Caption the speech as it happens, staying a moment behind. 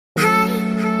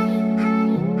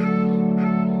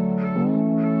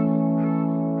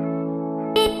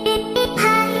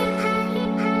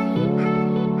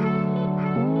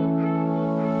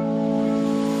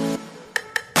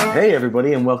Hey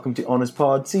everybody, and welcome to Honest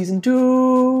Pod Season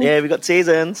 2! Yeah, we got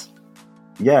seasons.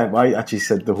 Yeah, I actually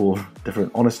said the whole different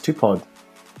Honest 2 Pod.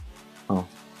 Oh,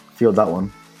 feel that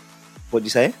one. What'd you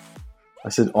say? I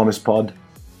said Honest Pod.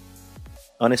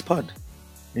 Honest Pod.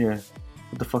 Yeah.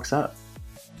 What the fuck's that?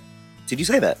 Did you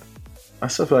say that?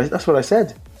 That's what I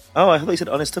said. Oh, I thought you said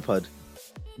Honest to Pod.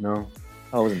 No.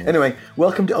 Oh, wasn't it? Anyway,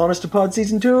 welcome to Honest to Pod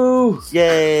Season 2!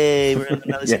 Yay! We're in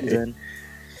another Yeah. season.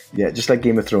 Yeah, just like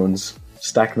Game of Thrones.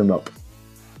 Stack them up.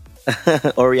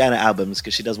 Or Rihanna albums,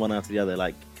 because she does one after the other,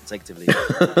 like, consecutively.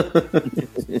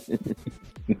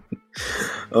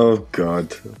 Oh,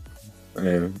 God.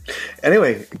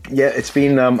 Anyway, yeah, it's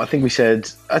been, I think we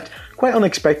said, quite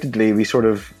unexpectedly, we sort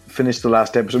of finished the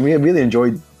last episode. We really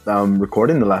enjoyed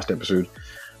recording the last episode.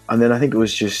 And then I think it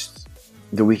was just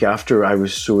the week after, I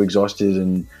was so exhausted,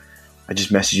 and I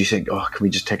just messaged you saying, oh, can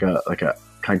we just take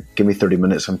give me 30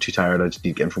 minutes? I'm too tired. I just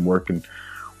need to get in from work. And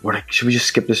we're like, should we just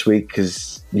skip this week?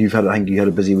 Because I think you had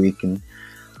a busy week. And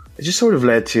it just sort of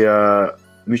led to a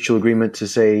mutual agreement to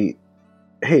say,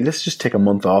 hey, let's just take a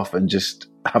month off and just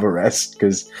have a rest.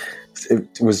 Because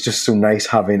it was just so nice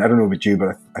having, I don't know about you,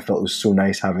 but I felt it was so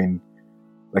nice having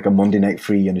like a Monday night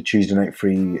free and a Tuesday night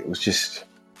free. It was just...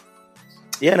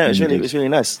 Yeah, no, it was really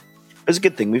nice. It was a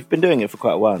good thing. We've been doing it for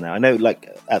quite a while now. I know,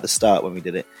 like, at the start when we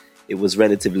did it, it was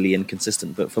relatively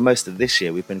inconsistent. But for most of this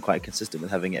year, we've been quite consistent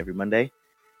with having it every Monday.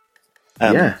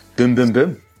 Yeah, boom, boom,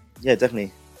 boom. Yeah,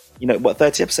 definitely.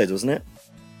 30 episodes, wasn't it?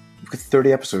 We've got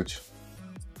 30 episodes.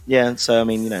 Yeah, so, I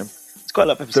mean, it's quite a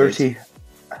lot of episodes. 30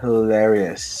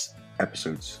 hilarious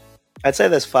episodes. I'd say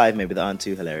there's 5 maybe that aren't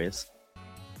too hilarious.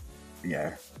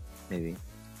 Yeah. Maybe.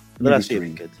 The Maybe last few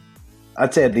 3. are good.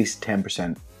 I'd say at least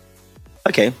 10%.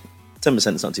 Okay,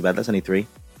 10% is not too bad. That's only 3.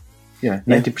 Yeah,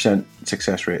 90%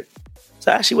 success rate.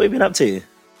 So actually, what have you been up to?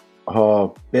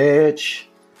 Oh, bitch.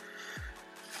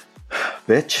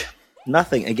 Bitch.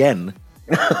 Nothing again.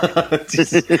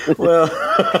 Well,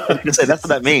 So that's what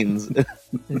that means.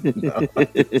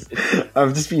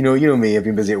 I've just, you know me, I've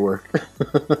been busy at work.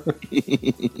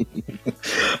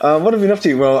 What have you been up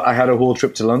to? Well, I had a whole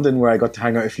trip to London where I got to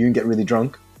hang out with you and get really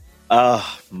drunk.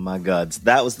 Oh my god,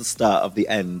 that was the start of the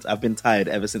end. I've been tired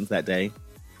ever since that day.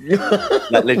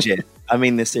 Like legit. I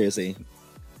mean this seriously.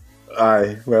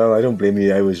 I don't blame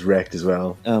you. I was wrecked as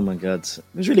well. Oh my god. It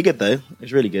was really good though. It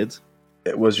was really good.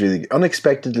 It was really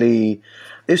unexpectedly.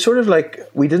 It's sort of like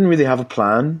we didn't really have a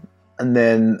plan, and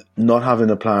then not having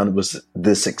a plan was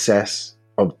the success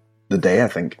of the day, I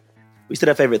think. We still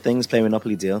have favourite things, play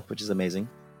Monopoly Deal, which is amazing.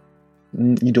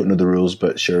 You don't know the rules,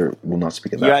 but sure, we'll not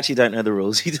speak of that. You actually don't know the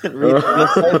rules. You don't really. You're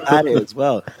so bad at it as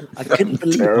well. I couldn't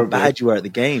believe how bad you were at the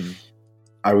game.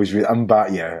 I'm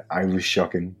bad. Yeah, I was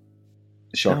shocking.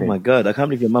 Oh my god! I can't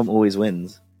believe your mum always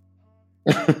wins.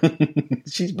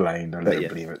 She's blind. I don't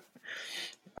believe it.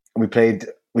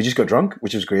 We just got drunk,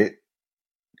 which was great.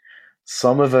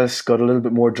 Some of us got a little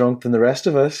bit more drunk than the rest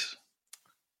of us.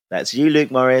 That's you,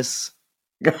 Luke Morris.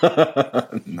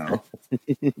 No.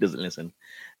 He doesn't listen.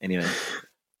 Anyway.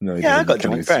 No, yeah, I got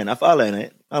drunk. Fair enough. I'll own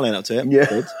it. I'll own up to it.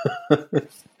 Yeah.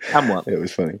 And what? It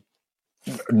was funny.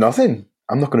 Nothing.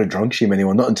 I'm not going to drunk shame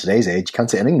anyone. Not in today's age.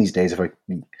 Can't say anything these days if I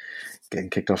getting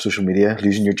kicked off social media,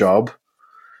 losing your job.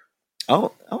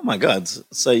 Oh my god!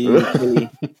 So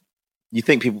you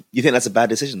think that's a bad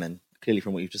decision then? Clearly,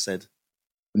 from what you've just said.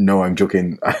 No, I'm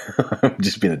joking. I'm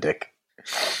just being a dick.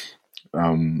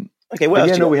 Okay, what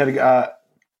else? We had.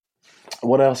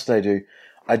 What else did I do?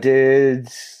 I did.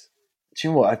 Do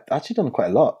you know what? I've actually done quite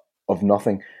a lot of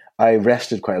nothing. I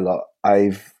rested quite a lot.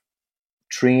 I've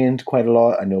trained quite a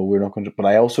lot. I know we're not going to, but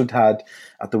I also had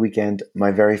at the weekend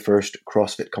my very first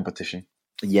CrossFit competition.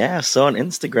 Yeah, I saw on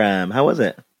Instagram. How was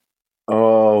it?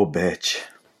 Oh, bitch!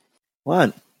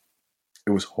 What? It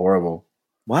was horrible.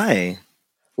 Why? It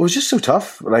was just so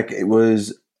tough. Like, it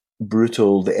was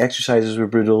brutal. The exercises were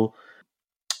brutal.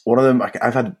 One of them,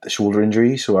 I've had a shoulder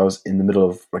injury, so I was in the middle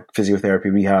of like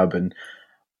physiotherapy rehab, and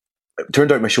it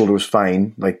turned out my shoulder was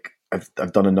fine. Like,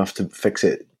 I've done enough to fix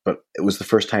it, but it was the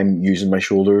first time using my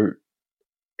shoulder,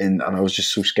 and I was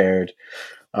just so scared.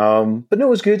 But no, it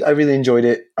was good. I really enjoyed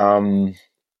it.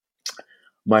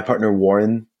 My partner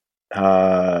Warren,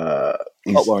 Hot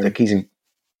Warren. He's in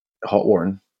Hot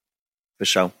Warren. For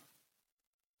sure.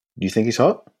 Do you think he's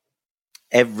hot?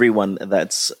 Everyone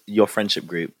that's your friendship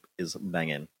group is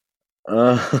banging.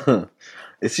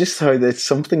 It's just how there's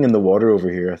something in the water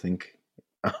over here, I think.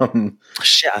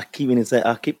 Shit, I keep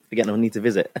forgetting I need to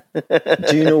visit.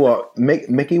 Do you know what?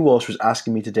 Mickey Walsh was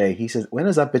asking me today. He said, when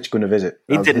is that bitch going to visit?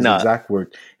 He did not. Exact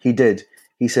word. He did.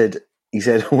 He said,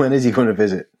 when is he going to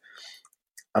visit?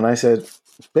 And I said,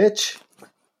 bitch.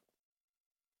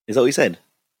 Is that what you said?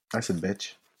 I said,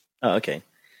 bitch. Oh, okay.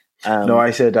 No,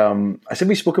 I said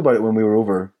we spoke about it when we were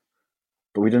over,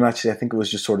 but we didn't actually. I think it was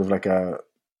just sort of like a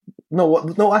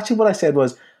no. Actually, what I said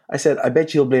was, I said, I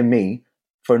bet you'll blame me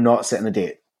for not setting a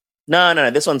date.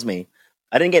 No. This one's me.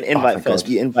 I didn't get an invite thank first.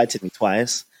 God. You invited me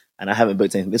twice, and I haven't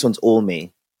booked anything. This one's all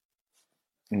me.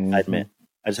 Mm-hmm. I admit.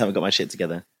 I just haven't got my shit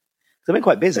together. So I've been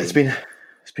quite busy. It's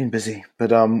been busy,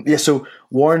 but yeah. So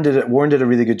Warren did it. Warren did a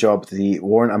really good job.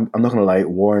 Warren, I'm not going to lie.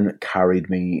 Warren carried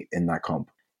me in that comp.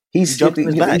 He's jumped on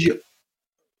his back.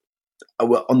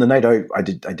 Well, on the night out, I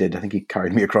did. I think he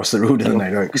carried me across the road on the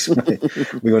night out. 'Cause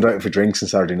we went out for drinks on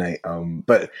Saturday night.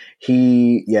 But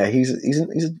he's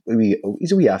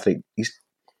a wee athlete.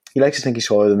 He likes to think he's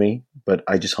taller than me, but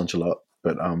I just hunch a lot.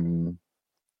 But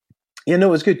yeah, no,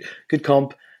 it was good. Good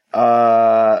comp.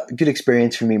 Good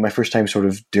experience for me. My first time sort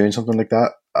of doing something like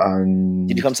that. And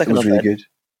did you come second? It was really good.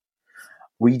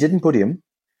 We didn't podium.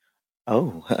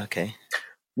 Oh, okay.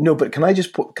 No, but can I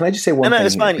just say one thing? No,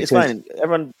 it's fine. It's fine.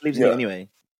 Everyone believes in you anyway.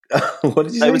 What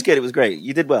did you say? It was good. It was great.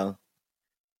 You did well.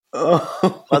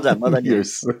 Oh, well done. You're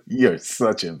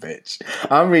such a bitch.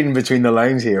 I'm reading between the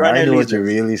lines here. I know what you're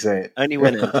really saying. Only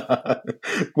winners.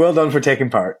 Well done for taking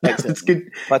part. Excellent. It's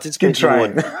good. Good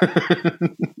trying.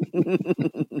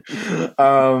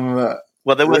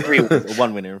 Well, there were 3 winners, or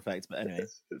 1 winner, in fact. But anyway.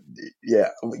 Yeah.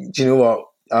 Do you know what?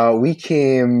 We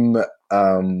came. You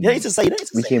don't need to say. You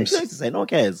don't need to say. No one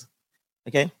cares.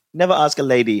 Okay. Never ask a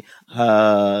lady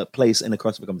her place in a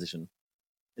CrossFit competition.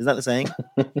 Is that the saying?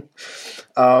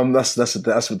 That's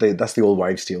the old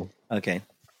wives' tale. Okay.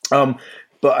 But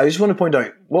I just want to point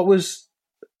out what was.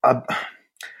 I'm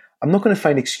not going to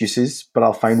find excuses, but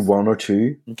I'll find one or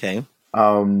two. Okay.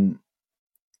 One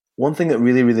thing that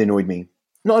really, really annoyed me.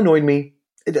 Not annoyed me.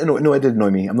 It did annoy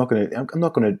me. I'm not going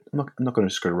to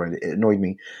skirt around it. It annoyed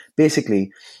me.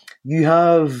 Basically, you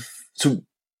have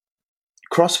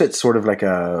CrossFit's sort of like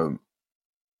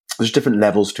there's different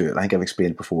levels to it. I think I've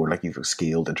explained before, like you've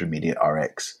scaled, intermediate,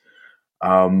 RX.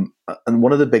 And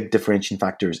one of the big differentiating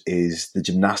factors is the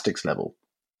gymnastics level.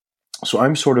 So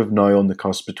I'm sort of now on the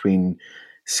cusp between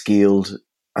scaled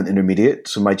and intermediate.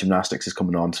 So my gymnastics is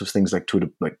coming on. So things like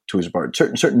toes apart,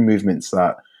 certain movements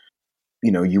that,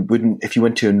 you wouldn't, if you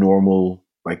went to a normal,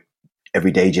 like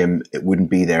everyday gym, it wouldn't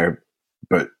be there.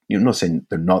 But I'm not saying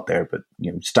they're not there, but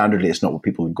standardly it's not what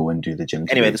people would go and do the gym.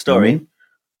 Anyway, the story.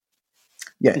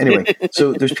 Yeah. Anyway,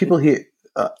 so there's people here.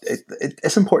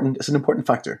 It's important. It's an important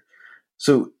factor.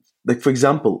 So, like for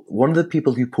example, one of the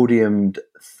people who podiumed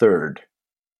third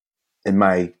in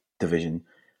my division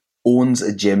owns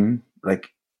a gym. Like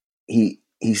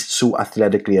he's so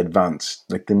athletically advanced.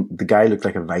 Like the guy looked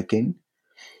like a Viking.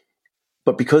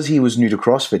 But because he was new to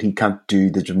CrossFit, he can't do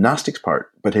the gymnastics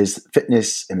part. But his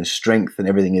fitness and his strength and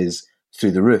everything is through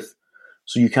the roof.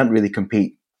 So you can't really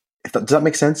compete. Does that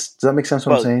make sense? Does that make sense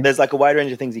what I'm saying? There's like a wide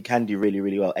range of things he can do really,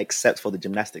 really well, except for the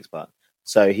gymnastics part.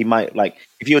 So he might, like,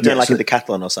 if you were doing a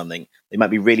decathlon or something, they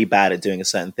might be really bad at doing a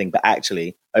certain thing. But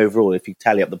actually, overall, if you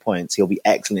tally up the points, he'll be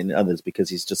excellent in others because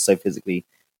he's just so physically,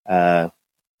 I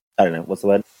don't know, what's the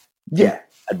word? Yeah.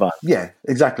 Advanced. Yeah,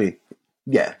 exactly.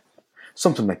 Yeah.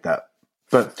 Something like that.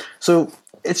 But so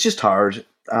it's just hard.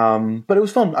 But it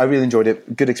was fun. I really enjoyed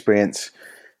it. Good experience.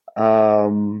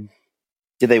 Did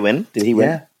they win? Did he win?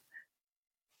 Yeah.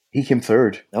 He came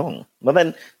third. Oh, well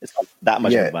then it's not that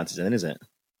much of an advantage then, is it?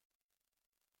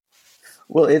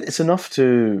 Well, it's enough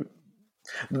to.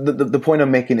 The point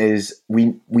I'm making is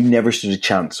we never stood a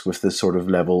chance with the sort of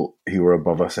level who were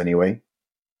above us anyway.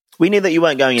 We knew that you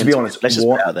weren't going into it. To be honest, let's just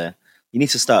put it out there. You need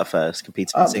to start first,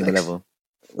 competing at the level.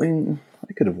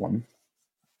 I could have won.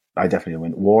 I definitely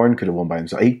won. Warren could have won by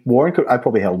himself. I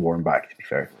probably held Warren back, to be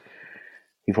fair.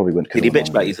 He probably wouldn't. Did he bitch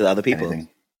about you to the other people? Anything.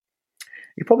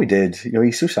 He probably did.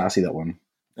 He's so sassy, that one.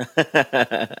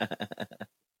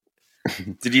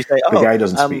 Did you say, the guy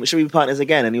doesn't speak. Should we be partners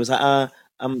again? And he was like,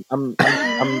 I'm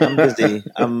busy.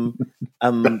 I'm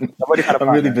already had a partner. I'm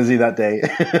really busy that day.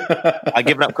 I've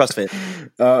given up CrossFit.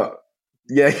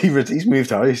 Yeah, he's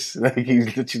moved house. Like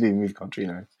he's literally moved country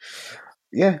now.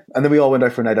 Yeah, and then we all went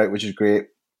out for a night out, which is great.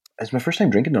 It's my first time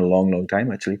drinking in a long, long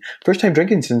time, actually. First time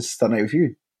drinking since that night with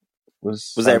you.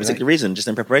 Was there a particular reason, just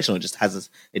in preparation, or it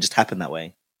just happened that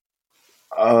way?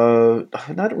 I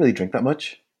don't really drink that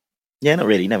much. Yeah, not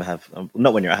really. You never have.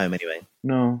 Not when you're at home, anyway.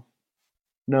 No.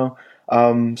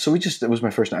 So it was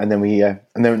my first night, and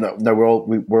then now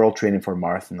we're all training for a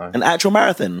marathon now. An actual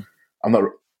marathon? I'm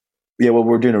not. Yeah, well,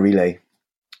 we're doing a relay.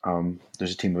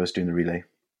 There's a team of us doing the relay.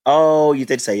 Oh, you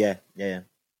did say yeah.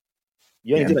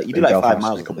 You do like 5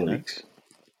 miles in a couple of weeks.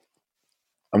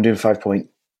 I'm doing 5 point.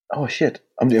 Oh shit!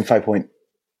 I'm doing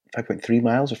 5.3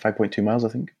 miles or 5.2 miles, I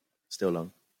think. Still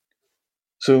long.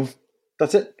 So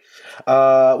That's it.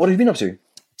 What have you been up to? Do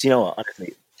you know what?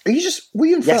 Honestly, Were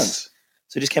you in yes. France?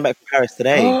 So just came back from Paris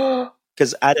today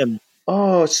because Adam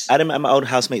and my old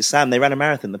housemate Sam, they ran a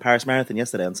marathon, the Paris Marathon,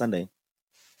 yesterday on Sunday.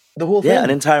 the whole thing? Yeah, an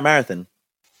entire marathon.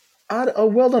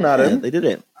 Well done, Adam. Yeah, they did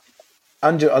it.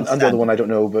 And the other one I don't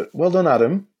know, but well done,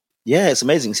 Adam. Yeah, it's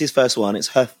amazing. It's his first one. It's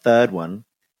her third one.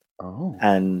 Oh.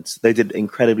 And they did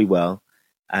incredibly well.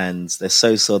 And they're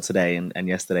so sore today and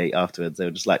yesterday afterwards. They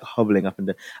were just like hobbling up and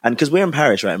down. And because we're in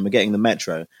Paris, right, and we're getting the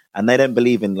metro, and they don't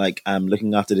believe in like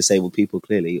looking after disabled people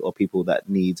clearly, or people that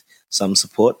need some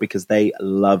support, because they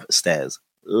love stairs.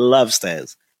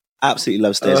 Absolutely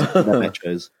love stairs in the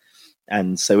metros.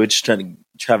 And so we're just trying to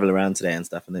travel around today and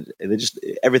stuff. And they just,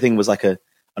 everything was like an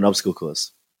obstacle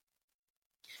course.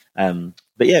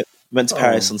 But yeah, went to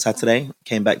Paris on Saturday,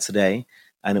 came back today,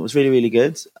 and it was really, really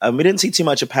good. We didn't see too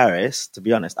much of Paris, to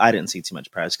be honest. I didn't see too much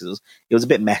of Paris because it was a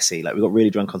bit messy. Like, we got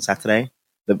really drunk on Saturday.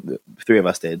 The three of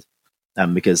us did,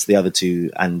 because the other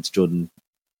two and Jordan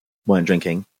weren't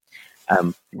drinking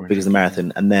because of the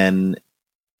marathon. And then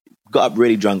got up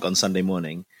really drunk on Sunday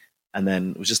morning, and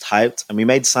then was just hyped. And we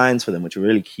made signs for them, which were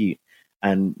really cute.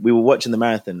 And we were watching the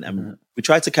marathon, and we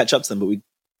tried to catch up to them, but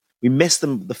we missed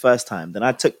them the first time. Then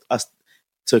I took us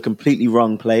to a completely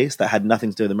wrong place that had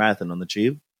nothing to do with the marathon on the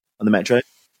metro. It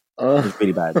was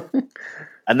really bad.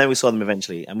 And then we saw them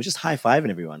eventually, and we're just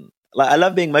high-fiving everyone. Like, I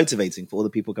love being motivating for all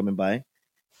the people coming by.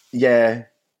 Yeah.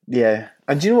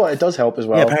 And do you know what? It does help as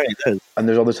well. Yeah, apparently it does. And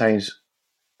there's other times,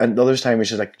 it's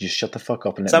just like, just shut the fuck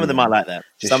up. And some of them are like that.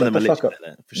 Some of them are literally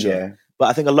like that, for sure. Yeah. But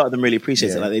I think a lot of them really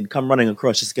appreciate it. Like, they'd come running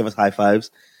across just to give us high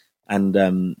fives. And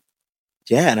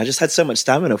and I just had so much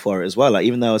stamina for it as well. Like,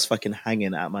 even though I was fucking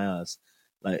hanging out my ass,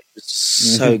 like, it's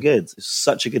so good. It's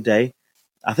such a good day.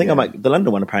 I think the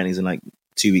London one apparently is in like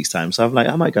 2 weeks' time. So I'm like,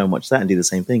 I might go and watch that and do the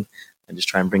same thing and just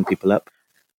try and bring people up.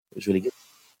 It was really good.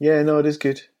 Yeah, no, it is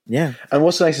good. Yeah. And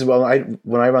what's nice as well,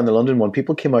 when I ran the London one,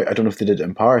 people came out, I don't know if they did it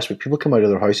in Paris, but people came out of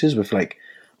their houses with like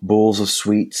bowls of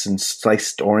sweets and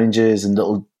sliced oranges and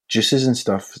little juices and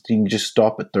stuff. You can just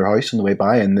stop at their house on the way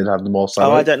by and they'd have them all set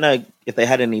out. I don't know if they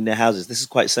had any in their houses. This is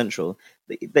quite central.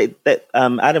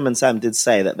 Adam and Sam did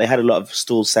say that they had a lot of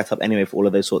stalls set up anyway for all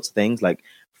of those sorts of things, like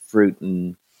fruit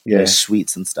and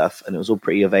sweets and stuff, and it was all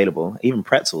pretty available. Even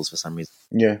pretzels for some reason.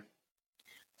 Yeah.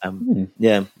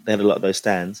 Yeah, they had a lot of those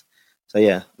stands. So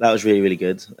yeah, that was really, really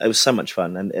good. It was so much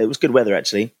fun, and it was good weather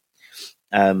actually.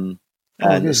 And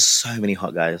there's so many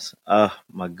hot guys. Oh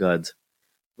my god.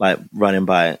 Like, running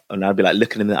by, and I'd be like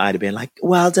looking in the eye to being like,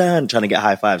 well done, trying to get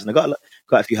high fives. And I got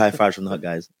quite a few high fives from the hot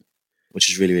guys,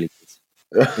 which is really, really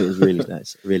good. It was really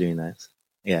nice. Really, really nice.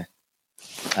 Yeah.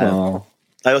 I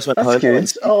also went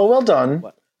That's good. Oh, well done.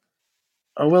 What?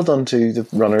 Oh, well done to the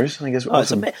runners, I guess.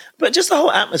 Awesome. But just the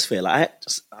whole atmosphere. Like,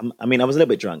 I mean, I was a little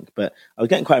bit drunk, but I was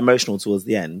getting quite emotional towards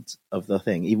the end of the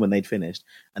thing, even when they'd finished.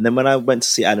 And then when I went to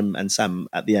see Adam and Sam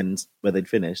at the end where they'd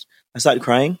finished, I started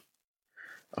crying.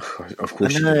 Of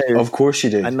course you did. Of course you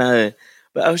did. I know.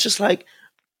 But I was just like,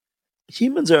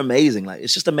 humans are amazing. Like,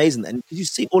 it's just amazing. And you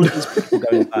see all of these people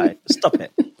going by. Stop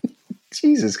it.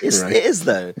 Jesus Christ. It is,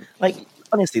 though. Like,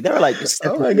 honestly, there are like...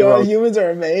 Oh my God, humans are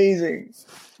amazing.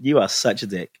 You are such a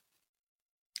dick.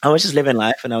 I was just living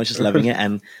life and I was just loving it.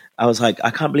 And I was like,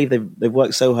 I can't believe they've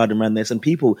worked so hard and ran this. And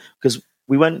people, because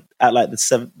we went at like the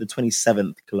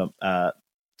 27th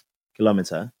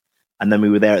kilometer. And then we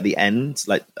were there at the end,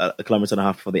 like a kilometer and a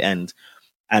half before the end.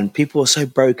 And people are so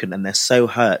broken and they're so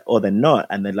hurt, or they're not.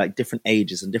 And they're like different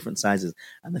ages and different sizes.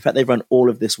 And the fact they've run all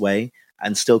of this way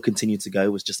and still continue to go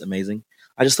was just amazing.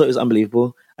 I just thought it was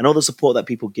unbelievable. And all the support that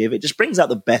people give, it just brings out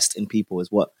the best in people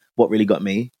is what really got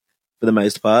me for the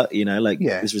most part. You know, like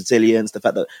this resilience, the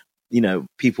fact that, you know,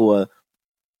 people are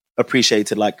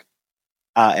appreciated like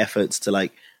our efforts to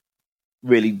like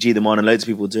really G them on, and loads of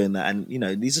people doing that. And, you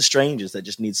know, these are strangers that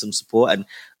just need some support. And,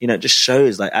 you know, it just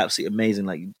shows like absolutely amazing.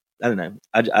 Like, I don't know.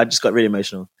 I just got really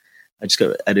emotional. And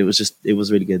it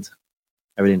was really good.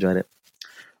 I really enjoyed it.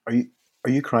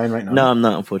 Are you crying right now? No, I'm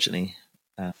not, unfortunately.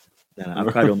 No, I've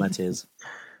cried all my tears.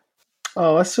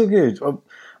 Oh, that's so good.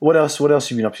 What else have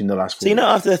you been up to in the last 4 weeks? So, you know,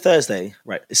 after the Thursday,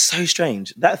 right, it's so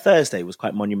strange. That Thursday was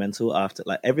quite monumental after,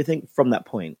 like, everything from that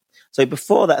point. So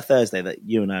before that Thursday that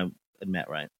you and I had met,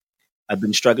 right, I've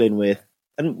been struggling with,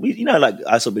 and we, you know, like,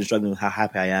 I've sort of been struggling with how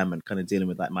happy I am and kind of dealing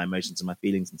with like my emotions and my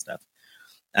feelings and stuff.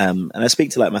 And I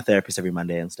speak to like my therapist every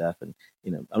Monday and stuff. And,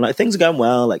 you know, I'm like, things are going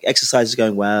well, like exercise is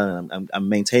going well, and I'm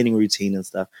maintaining routine and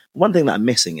stuff. One thing that I'm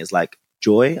missing is like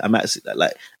joy. I'm actually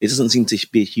like, it doesn't seem to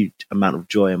be a huge amount of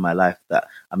joy in my life that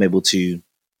I'm able to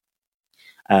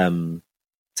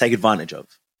take advantage of.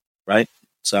 Right.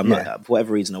 So I'm not, for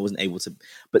whatever reason, I wasn't able to.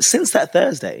 But since that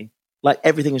Thursday, like,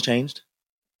 everything has changed.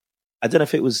 I don't know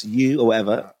if it was you or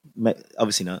whatever.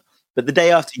 Obviously not. But the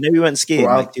day after, we went skiing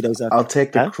Well, like 2 days after. I'll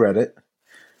take the credit.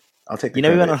 I'll take the we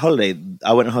credit. went on holiday.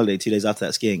 I went on holiday 2 days after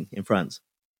that skiing in France.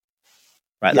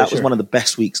 Right, Yeah, that was one of the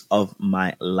best weeks of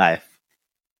my life.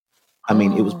 I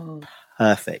mean, it was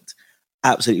perfect.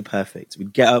 Absolutely perfect.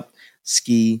 We'd get up,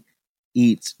 ski,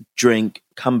 eat, drink,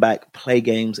 come back, play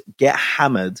games, get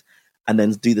hammered, and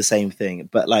then do the same thing.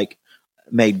 But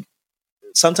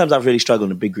sometimes I've really struggled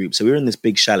in a big group. So we were in this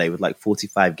big chalet with like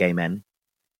 45 gay men,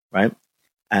 right?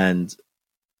 And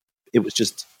it was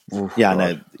just, I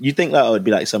know. You'd think that would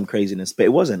be like some craziness, but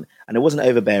it wasn't. And it wasn't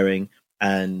overbearing.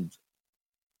 And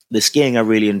the skiing I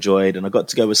really enjoyed, and I got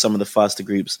to go with some of the faster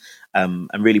groups and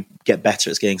really get better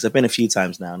at skiing because I've been a few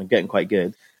times now and I'm getting quite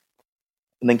good.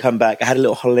 And then come back. I had a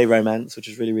little holiday romance, which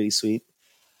was really, really sweet.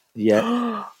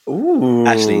 Yeah. Ooh.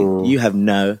 Actually, you have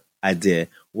no idea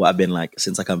what I've been like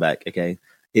since I come back, okay?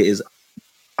 It is...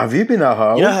 Have you been at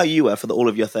home? You know how you were for all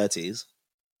of your 30s?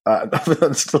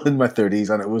 I'm still in my 30s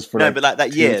and it was for but like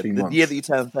that year, the year that you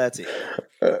turned 30.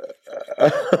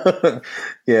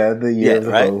 Yeah, the year of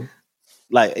the right? hoe.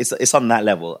 Like, it's on that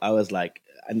level. I was like...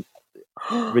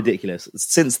 ridiculous.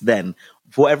 Since then,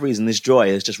 for whatever reason, this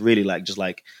joy has just really just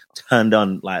turned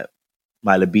on like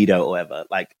my libido or whatever.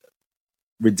 Like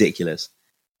ridiculous.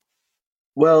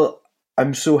 Well,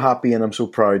 I'm so happy and I'm so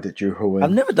proud that you're hoeing.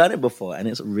 I've never done it before, and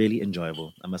it's really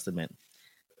enjoyable, I must admit.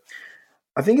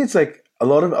 I think it's like a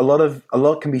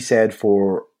lot can be said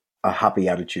for a happy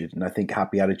attitude, and I think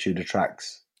happy attitude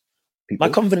attracts people.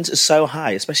 My confidence is so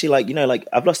high, especially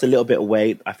I've lost a little bit of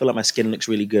weight. I feel like my skin looks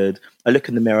really good. I look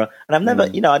in the mirror, and I've never,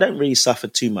 I don't really suffer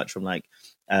too much from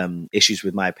issues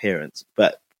with my appearance.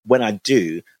 But when I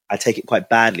do, I take it quite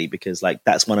badly because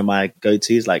that's one of my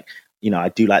go-tos. I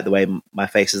do like the way my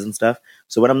face is and stuff.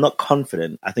 So when I'm not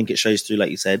confident, I think it shows through,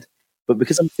 like you said. But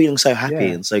because I'm feeling so happy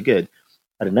and so good,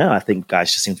 I don't know. I think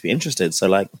guys just seem to be interested.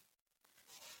 So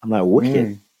I'm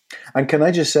wicked. And can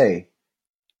I just say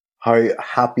how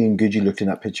happy and good you looked in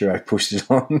that picture I posted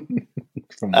on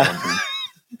from London?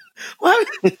 What?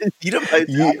 You don't post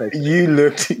you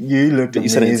looked amazing. You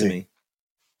sent it to me.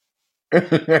 I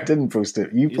didn't post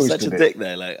it. You posted such a it. dick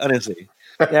there, honestly.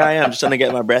 There I am, just trying to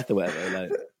get my breath or whatever.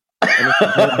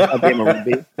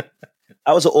 That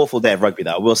was an awful day of rugby,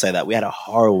 though. I will say that. We had a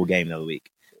horrible game the other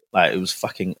week. It was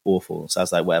fucking awful. So I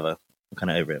was like, whatever. I'm kind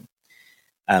of over it.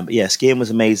 But yeah, skiing was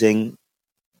amazing.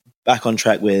 Back on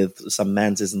track with some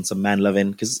manses and some man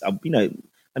loving because, I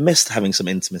missed having some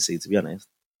intimacy, to be honest.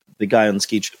 The guy on the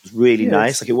ski trip was really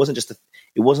nice. It wasn't just a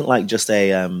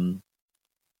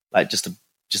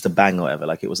bang or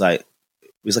whatever. It was like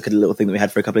a little thing that we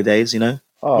had for a couple of days,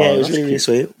 Oh, yeah, it was really, really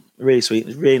sweet. Really sweet. It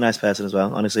was a really nice person as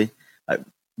well, honestly.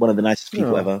 One of the nicest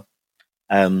people ever.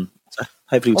 So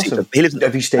hopefully we'll awesome. He lives in,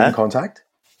 Have you stayed in contact?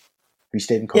 Have you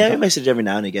stayed in contact? Yeah, we message every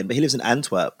now and again, but he lives in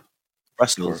Antwerp,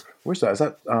 Brussels. Where's that? Is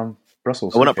that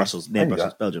Brussels? Oh, well, not Brussels, near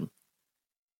Brussels, Belgium.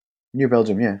 Near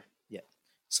Belgium, yeah. Yeah.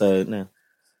 So, no.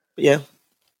 But yeah.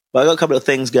 But I got a couple of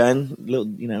things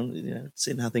going,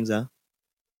 seeing how things are.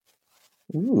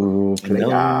 Ooh,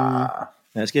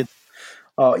 That's good.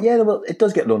 Oh, yeah, well, it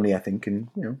does get lonely, I think, and,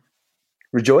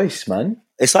 rejoice, man.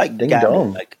 It's like ding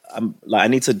dong. I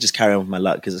need to just carry on with my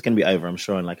luck because it's going to be over, I'm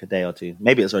sure, in a day or two.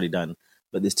 Maybe it's already done,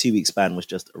 but this 2 week span was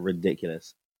just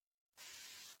ridiculous.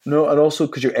 No, and also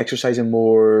because you're exercising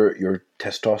more, your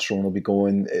testosterone will be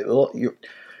going.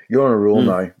 You're on a roll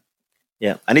now.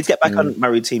 Yeah, I need to get back on my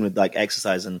routine with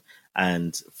exercise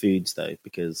and foods though,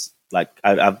 because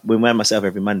I've been weighing myself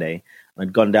every Monday, and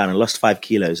I'd gone down and lost 5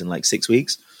 kilos in 6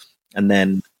 weeks, and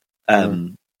then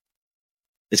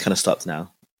it's kind of stopped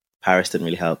now. Paris didn't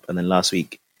really help, and then last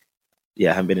week,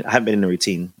 I haven't been in a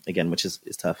routine again, which is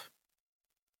tough.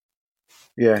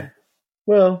 Yeah,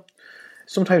 well,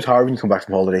 sometimes hard when you come back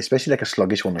from holiday, especially a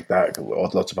sluggish one like that.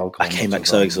 Lots of alcohol. I came back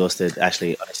so exhausted.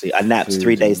 Actually, honestly, I napped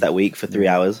 3 days that week for 3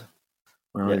 hours.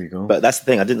 Well, there you go. But that's the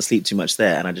thing. I didn't sleep too much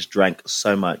there, and I just drank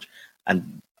so much,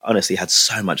 and honestly had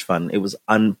so much fun. It was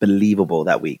unbelievable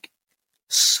that week.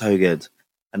 So good.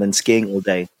 And then skiing all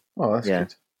day. Oh, that's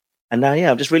good. And now,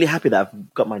 I'm just really happy that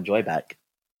I've got my joy back.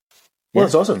 Well,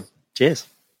 that's awesome. Cheers.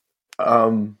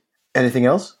 Anything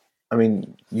else? I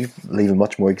mean, you've lived a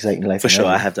much more exciting life. For sure,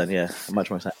 I have done, a much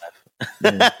more exciting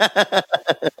life.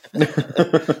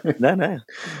 No.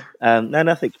 No,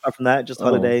 nothing apart from that. Just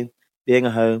holiday, being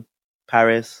a hoe,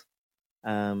 Paris.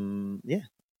 That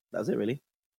was it, really.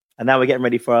 And now we're getting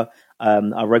ready for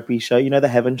our rugby show. You know, the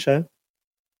Heaven show?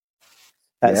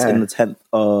 That's in the 10th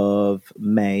of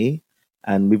May.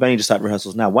 And we've only just started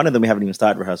rehearsals now. One of them we haven't even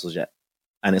started rehearsals yet.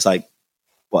 And it's 3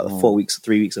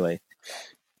 weeks away.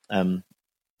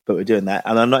 but we're doing that,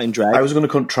 and I'm not in drag. I was going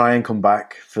to try and come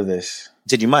back for this.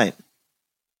 Did you might?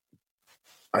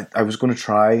 I was going to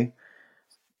try,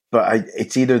 but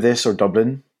it's either this or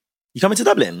Dublin. You coming to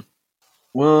Dublin?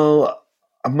 Well,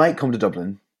 I might come to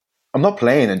Dublin. I'm not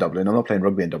playing in Dublin. I'm not playing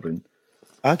rugby in Dublin.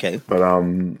 Okay. But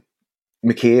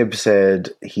McCabe said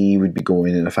he would be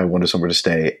going, and if I wanted somewhere to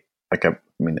stay, like I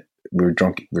mean, we were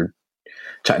drunk, we were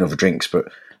chatting over drinks, but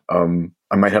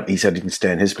I might have. He said he can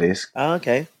stay in his place. Oh,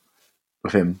 okay.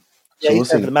 With him. Yeah, so we'll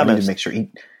see. For the I Mammoths. need to make sure he.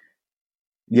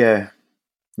 Yeah,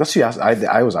 that's who asked.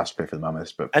 I was asked to play for the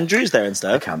Mammoths, but and Drew's there and I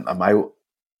stuff. can't.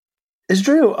 Is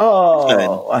Drew?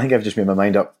 Oh, I think I've just made my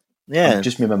mind up. Yeah, I've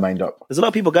just made my mind up. There's a lot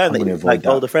of people going. Like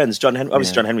older friends. John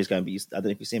Henry's going, but I don't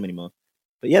know if you see him anymore.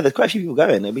 But yeah, there's quite a few people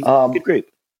going. It'll be a good group.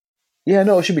 Yeah,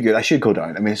 no, it should be good. I should go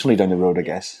down. I mean, it's only down the road, I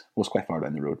guess. Well, it's quite far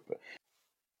down the road. But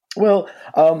well,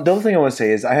 the other thing I want to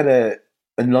say is I had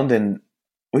in London,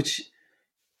 which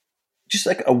just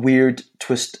like a weird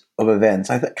twist of events.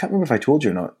 I can't remember if I told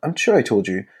you or not. I'm sure I told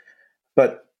you,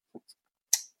 but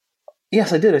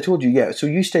yes, I did. I told you. Yeah. So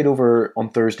you stayed over on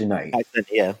Thursday night. I did,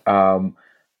 yeah.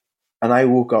 And I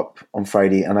woke up on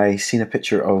Friday and I seen a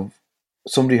picture of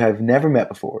somebody who I've never met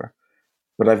before,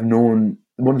 but I've known,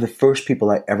 one of the first people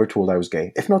I ever told I was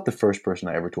gay, if not the first person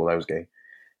I ever told I was gay.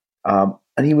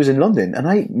 And he was in London, and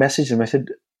I messaged him. I said,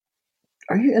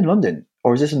 "Are you in London,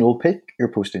 or is this an old pic you're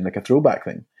posting, like a throwback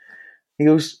thing?" He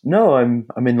goes, "No, I'm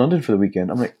in London for the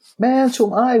weekend." I'm like, "Man, so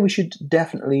am I. We should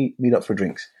definitely meet up for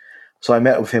drinks." So I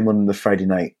met with him on the Friday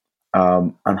night,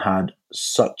 and had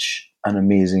such an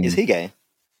amazing. Is he gay?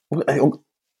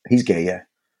 He's gay, yeah.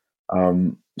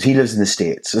 He lives in the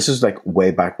States. This is like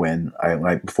way back when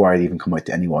before I'd even come out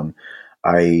to anyone.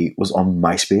 I was on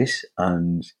MySpace,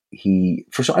 and I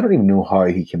don't even know how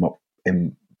he came up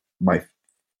in my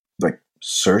like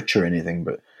search or anything,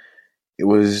 but it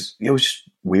was just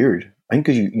weird. I think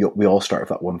because we all start with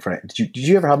that one friend. Did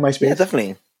you ever have MySpace? Yeah,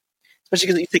 definitely.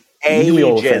 Especially because it took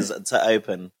ages to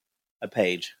open a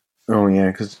page. Oh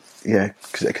yeah, because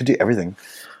I could do everything.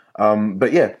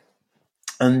 But yeah,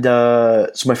 and so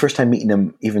my first time meeting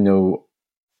him, even though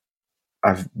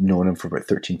I've known him for about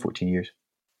 13, 14 years.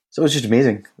 So it was just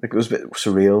amazing. Like, it was a bit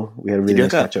surreal. We had a really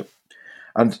nice catch up.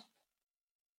 And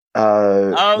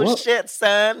what? Shit,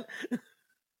 son!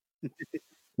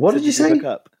 What did you say?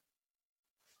 Up?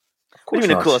 What do you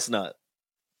mean? Of course not.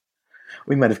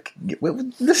 We might have. Well,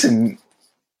 listen,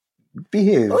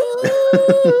 behave.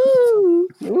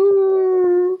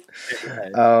 Ooh.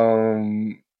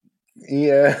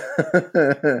 Yeah.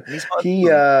 He's hot.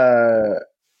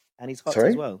 And he's hot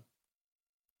as well.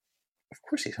 Of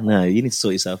course he's hot. No, you need to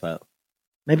sort yourself out.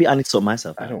 Maybe I need to sort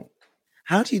myself out. I don't.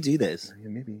 How do you do this? Yeah,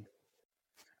 maybe.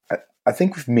 I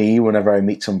think with me, whenever I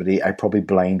meet somebody, I probably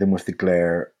blind them with the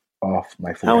glare off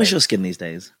my forehead. How is your skin these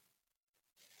days?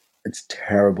 It's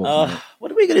terrible.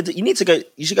 What are we going to do? You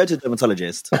should go to a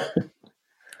dermatologist.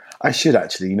 I should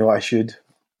actually. You know, I should.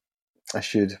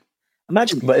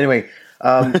 Imagine. But anyway,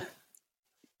 you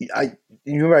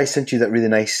remember I sent you that really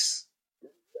nice.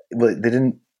 Well, they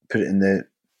didn't put it in the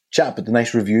chat, but the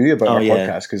nice review about our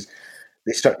podcast, because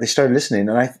they started listening,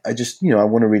 and I just I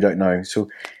want to read out now. So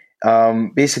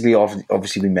basically,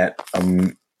 obviously we met,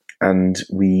 and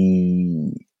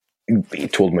he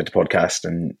told him about the podcast,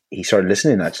 and he started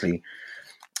listening actually.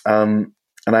 And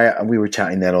we were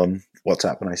chatting then on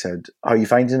WhatsApp, and I said, "How are you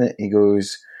finding it?" He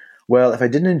goes, "Well, if I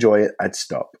didn't enjoy it, I'd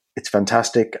stop. It's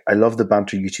fantastic. I love the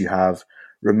banter you two have.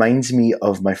 Reminds me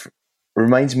of me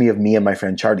and my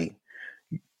friend Charlie."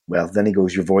 Well, then he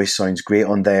goes, "Your voice sounds great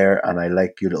on there, and I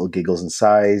like your little giggles and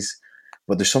sighs,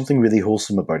 but there's something really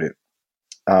wholesome about it.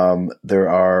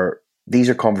 These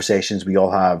are conversations we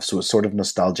all have, so it's sort of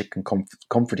nostalgic and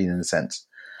comforting in a sense,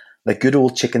 like good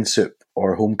old chicken soup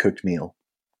or a home-cooked meal.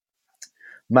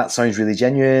 Matt sounds really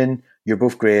genuine. You're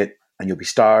both great, and you'll be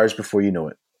stars before you know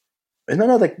it." Isn't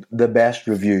that like the best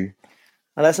review?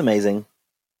 Oh, that's amazing.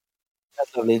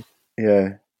 That's lovely.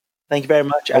 Yeah. Thank you very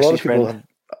much, Ashley's friend.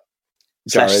 /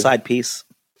 side piece.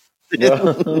 Yeah,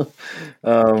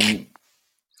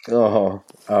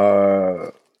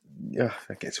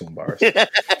 that gets so embarrassed. But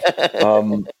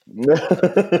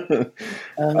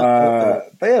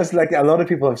yeah, it's like a lot of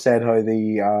people have said how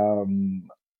the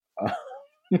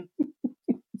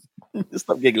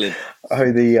stop giggling. How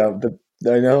I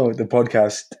know the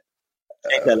podcast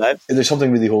changed their lives. There's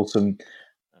something really wholesome.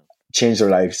 Change their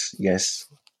lives. Yes.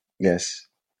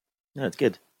 No, it's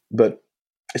good. But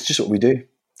it's just what we do.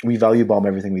 We value bomb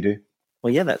everything we do.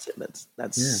 Well, yeah, that's it.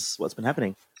 That's what's been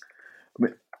happening. I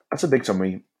mean, that's a big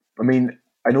summary. I mean,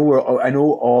 I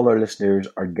know all our listeners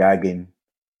are gagging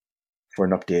for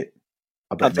an update.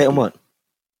 Update on what?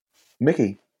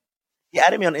 Mickey. He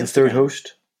added me on Instagram. The third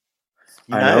host.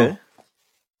 You I know? know.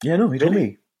 Yeah, no, he told Really?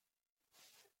 me.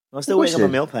 I'm still Of waiting course on my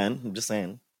he meal plan. I'm just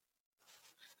saying.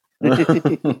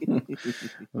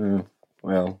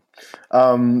 Well,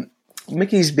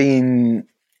 Mickey's been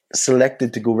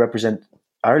selected to go represent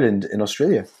Ireland in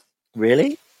Australia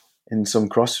Really? in some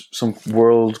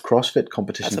world CrossFit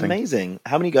competition That's thing. amazing.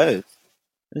 How many go?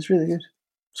 It's really good.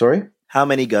 Sorry? How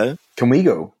many go? Can we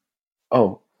go?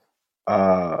 Oh,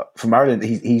 from Ireland,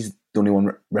 he's the only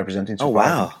one representing so Oh, far, I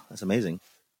wow. think. That's amazing.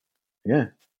 Yeah.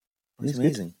 That's He's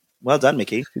amazing. good. Well done,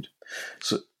 Mickey. He's good.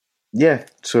 So, yeah.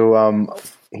 So,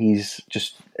 he's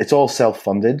just, it's all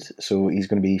self-funded. So he's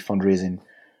going to be fundraising,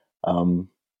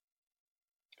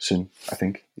 soon, I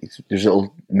think. There's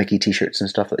little Mickey t-shirts and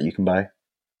stuff that you can buy.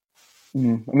 I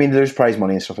mean, there's prize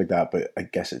money and stuff like that, but I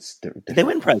guess it's different. Did they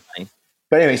win prize money?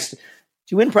 But anyways, Do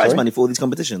you win prize Sorry? money for all these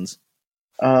competitions?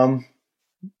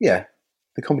 yeah,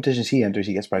 the competitions he enters,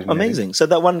 he gets prize money. I think. Amazing. So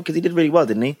that one, because he did really well,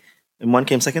 didn't he? And one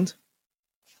came second?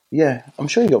 Yeah, I'm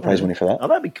sure he got prize money for that. Oh,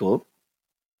 that'd be cool.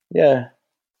 Yeah.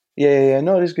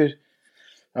 No, it is good.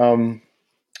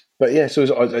 But yeah,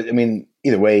 so I mean,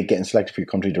 either way, getting selected for your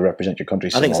country to represent your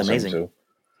country. I think it's awesome, amazing. So,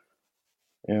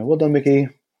 yeah, well done, Mickey.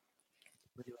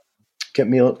 Get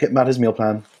Matt his meal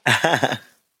plan. I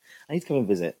need to come and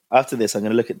visit. After this, I'm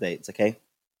going to look at dates, okay?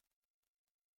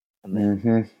 And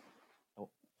then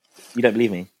you don't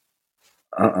believe me?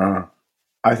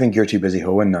 I think you're too busy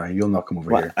hoeing now. You'll not come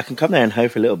over here. I can come there and hoe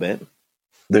for a little bit.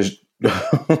 There's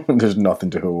there's nothing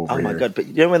to hoe over Oh here. my god! But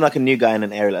you know when like a new guy in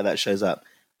an area like that shows up,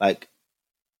 like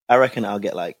I reckon I'll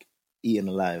get like eaten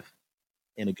alive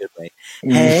in a good way.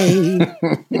 Hey,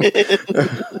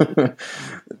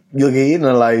 You'll get eaten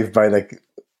alive by like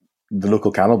the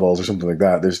local cannibals or something like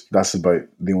that. That's about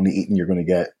the only eating you're going to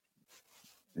get.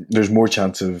 There's more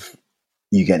chance of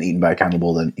you getting eaten by a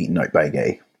cannibal than eaten out by a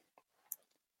gay.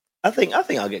 I think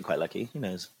I'll get quite lucky. Who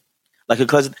knows? Like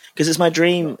because it's my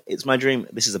dream. It's my dream.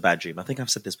 This is a bad dream. I think I've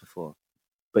said this before,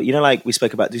 but you know, like we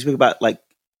spoke about. Do you speak about like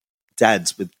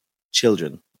dads with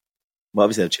children? Well,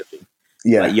 obviously they have children.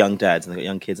 Yeah, like young dads and they got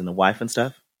young kids and a wife and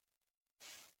stuff.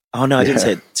 Oh no, I didn't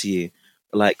say it to you.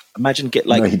 But like, imagine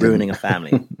ruining a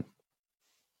family.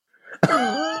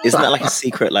 Isn't that like a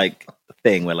secret like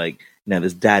thing where like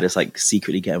this dad is like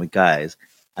secretly getting with guys,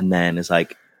 and then it's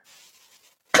like,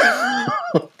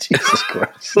 Jesus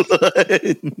Christ.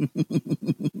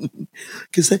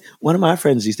 Because one of my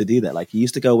friends used to do that. Like he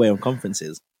used to go away on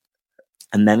conferences,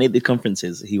 and then at the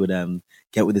conferences he would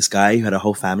get with this guy who had a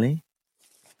whole family,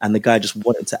 and the guy just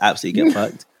wanted to absolutely get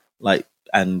fucked, like,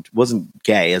 and wasn't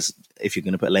gay as if you're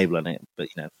going to put a label on it, but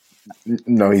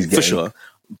no, he's gay for sure.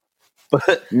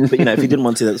 But if you didn't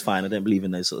want to, that's fine. I don't believe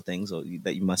in those sort of things, or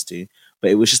that you must do.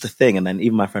 But it was just a thing, and then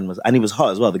even my friend and he was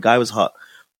hot as well. The guy was hot.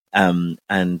 And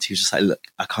he was just like, look,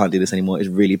 I can't do this anymore. It's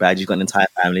really bad. You've got an entire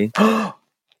family. I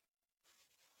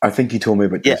think you told me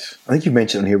about this. I think you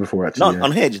mentioned it on here before, actually. Not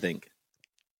on here, do you think?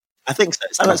 I think so.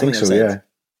 I think so, yeah.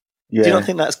 Do you not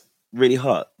think that's really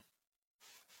hot?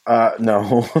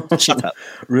 No. Shut up.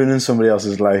 Ruining somebody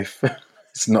else's life.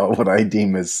 It's not what I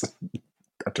deem as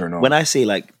a turn on. When I see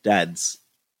like dads,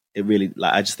 it really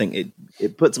I just think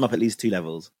it puts them up at least 2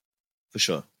 levels for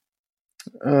sure.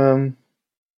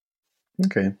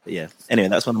 Okay. But yeah. Anyway,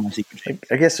 that's one of my secret dreams.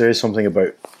 I guess there is something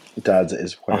about dads that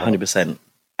is quite 100%.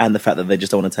 And the fact that they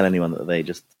just don't want to tell anyone that they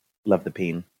just love the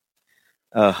peen.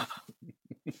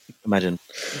 Imagine.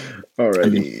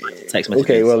 Alrighty. Text messages.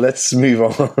 Okay, well, let's move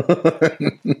on.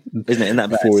 Isn't it? Isn't that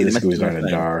bad? Before this goes down in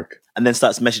the dark. And then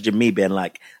starts messaging me being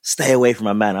like, stay away from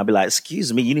my man. I'll be like,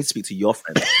 excuse me, you need to speak to your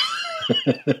friend.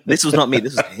 This was not me,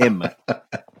 this was him.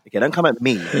 Okay, don't come at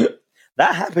me.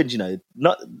 That happened,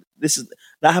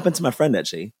 that happened to my friend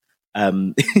actually.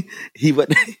 He's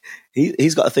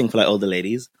got a thing for like older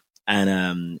ladies,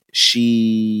 and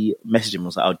she messaged him,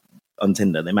 was like, on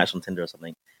Tinder. They matched on Tinder or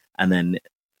something, and then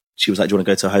she was like, "Do you want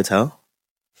to go to a hotel?"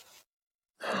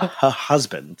 Her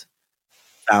husband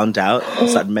found out,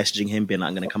 started messaging him, being like,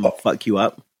 "I'm going to come and fuck you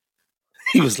up."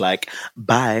 He was like,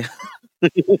 "Bye."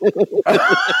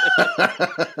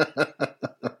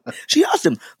 She asked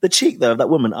him. The cheek though of that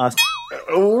woman asked.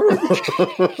 I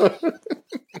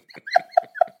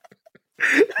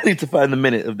need to find the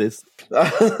minute of this.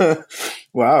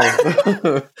 Wow.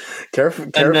 Careful.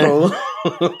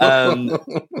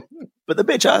 But the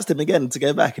bitch asked him again to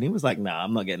go back, and he was like, "Nah,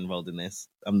 I'm not getting involved in this.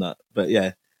 I'm not." But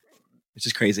yeah, it's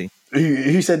just crazy.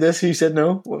 Who said this? Who said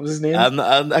no? What was his name? I'm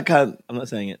not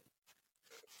saying it.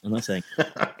 I'm not saying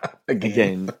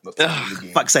again.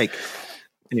 Fuck's sake.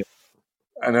 Anyway.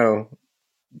 I know.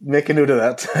 Make a note of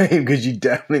that time because you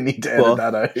definitely need to edit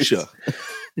that out. Sure.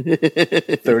 30, I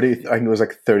think it was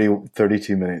like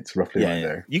 32 minutes, roughly around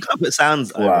there. You can't put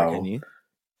sounds over it, can you?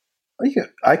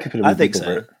 I could put a beep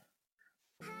over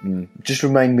it. Just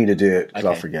remind me to do it, because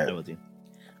I'll forget. I will do.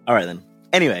 All right, then.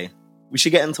 Anyway, we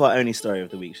should get into our only story of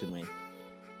the week, shouldn't we?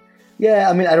 Yeah,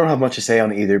 I mean, I don't have much to say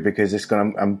on it either, because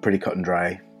I'm pretty cut and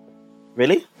dry.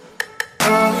 Really?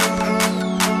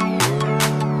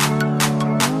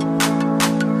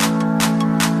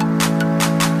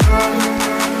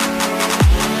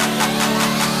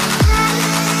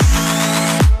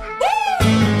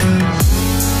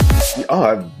 Oh,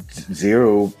 I have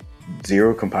zero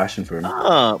compassion for him.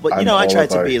 But I try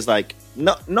to be as like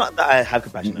not that I have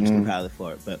compassion. I'm just competitive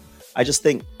for it, but I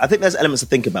think there's elements to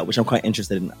think about, which I'm quite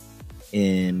interested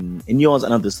in yours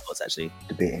and others' thoughts, actually.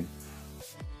 Debating.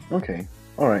 Okay,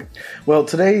 all right. Well,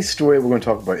 today's story we're going to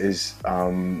talk about is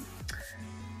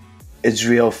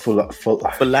Israel Folau.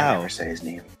 I can never say his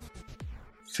name.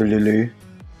 Folau.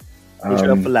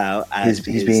 Israel Folau as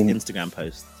his Instagram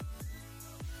post.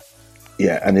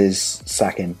 Yeah, and his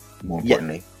sacking, more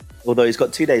importantly. Yeah. Although he's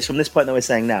got 2 days from this point that we're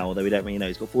saying now, although we don't really know,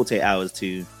 he's got 48 hours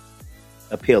to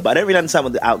appeal. But I don't really understand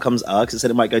what the outcomes are, because it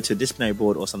said it might go to a disciplinary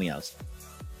board or something else.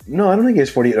 No, I don't think he has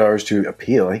 48 hours to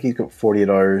appeal. I think he's got 48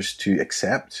 hours to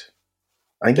accept.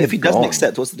 But if he doesn't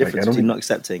accept, what's the difference between not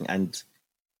accepting and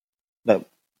that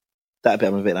bit?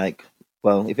 I'm a bit like,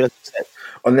 well, if he doesn't accept,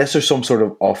 unless there's some sort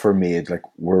of offer made, like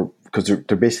because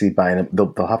they're basically buying him,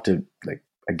 they'll have to, like,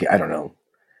 I don't know.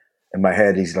 In my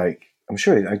head, he's like, I'm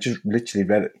sure, I just literally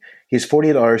read it. He has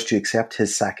 48 hours to accept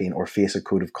his sacking or face a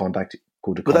code of conduct.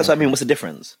 But that's what I mean. What's the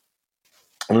difference?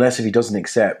 Unless if he doesn't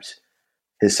accept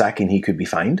his sacking, he could be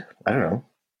fined. I don't know.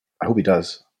 I hope he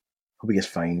does. I hope he gets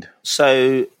fined.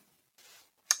 So,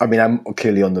 I mean, I'm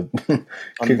clearly on the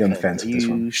fence with this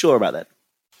one. Are you sure about that?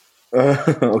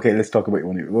 Okay, let's talk about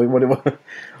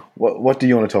what do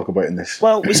you want to talk about in this?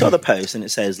 Well, we saw the post, and it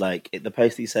says the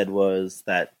post he said was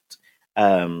that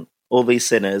all these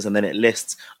sinners, and then it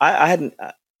lists. I hadn't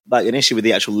an issue with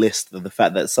the actual list of the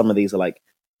fact that some of these are like,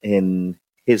 in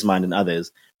his mind and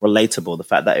others, relatable. The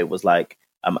fact that it was like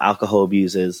alcohol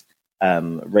abusers,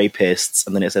 rapists,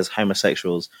 and then it says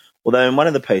homosexuals. Although in one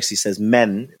of the posts he says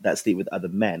men that sleep with other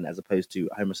men, as opposed to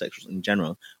homosexuals in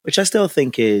general, which I still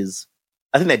think I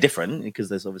think they're different, because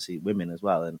there's obviously women as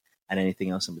well, and anything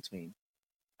else in between.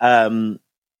 I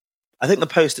think the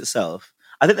post itself,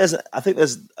 I think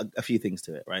there's a few things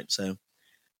to it, right? So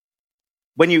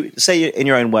when you say in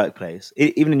your own workplace,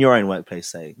 even in your own workplace,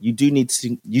 say you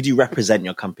do represent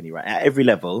your company, right? At every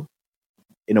level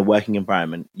in a working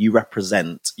environment, you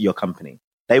represent your company.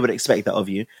 They would expect that of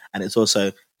you, and it's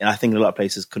also, and I think in a lot of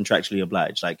places, contractually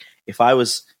obliged. Like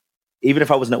even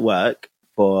if I wasn't at work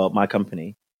for my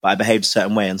company, but I behaved a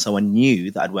certain way, and someone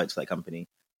knew that I'd worked for that company,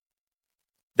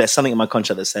 there's something in my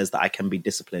contract that says that I can be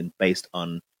disciplined based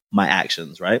on my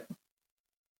actions, right?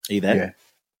 Are you there?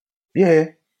 Yeah.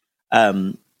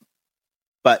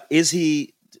 But is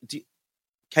he? You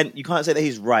can't say that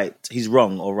he's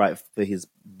wrong or right for his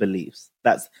beliefs.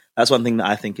 That's one thing that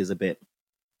I think is a bit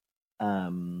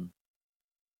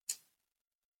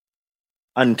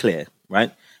unclear,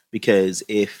 right? Because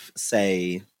if,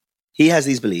 say, he has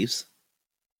these beliefs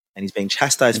and he's being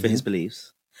chastised for his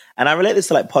beliefs, and I relate this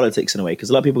to like politics in a way, because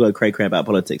a lot of people go cray-cray about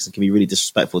politics and can be really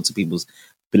disrespectful to people's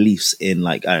beliefs in,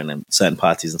 like, I don't know, certain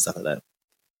parties and stuff like that.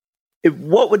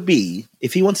 What would be,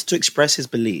 if he wanted to express his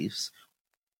beliefs,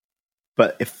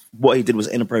 but if what he did was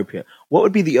inappropriate, what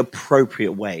would be the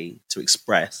appropriate way to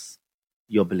express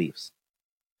your beliefs?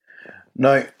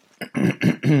 Now,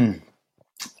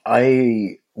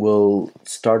 I will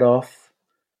start off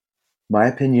my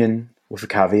opinion with a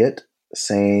caveat,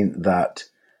 saying that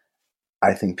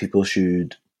I think people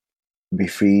should be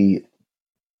free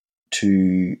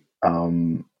to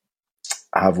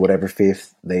have whatever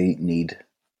faith they need.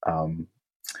 I'm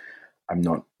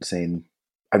not saying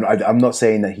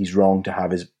that he's wrong to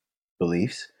have his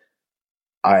beliefs.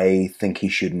 I think he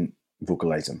shouldn't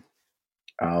vocalize them.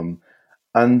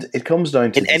 And it comes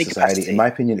down to society. Capacity. In my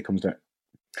opinion, it comes down.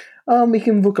 We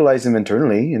can vocalize them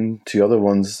internally and to other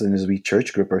ones in his wee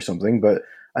church group or something, but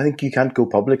I think you can't go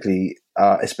publicly,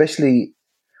 especially,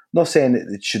 not saying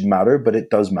it should matter, but it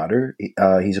does matter.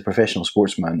 He's a professional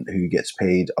sportsman who gets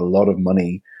paid a lot of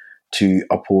money to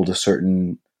uphold a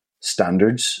certain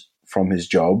standards from his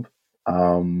job.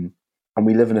 And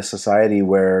we live in a society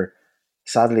where,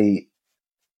 sadly,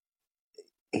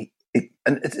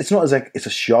 and it's not as like it's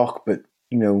a shock, but,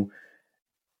 you know,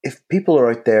 if people are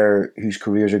out there whose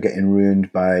careers are getting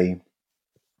ruined by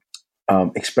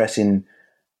expressing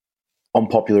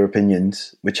unpopular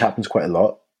opinions, which happens quite a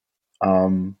lot,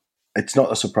 it's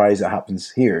not a surprise that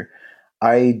happens here.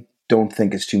 I don't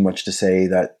think it's too much to say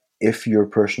that if your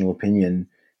personal opinion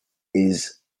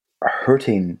is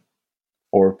hurting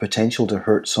or potential to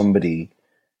hurt somebody,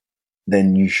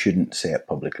 then you shouldn't say it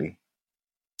publicly.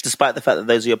 Despite the fact that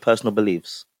those are your personal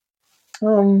beliefs?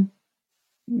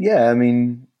 Yeah, I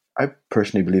mean, I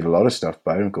personally believe a lot of stuff,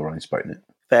 but I don't go around spouting it.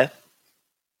 Fair.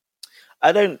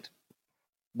 I don't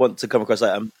want to come across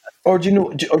like I'm... Or do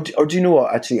you know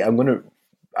what? Actually, I'm going to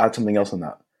add something else on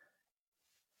that.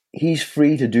 He's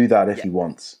free to do that if he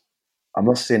wants. I'm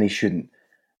not saying he shouldn't.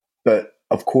 But,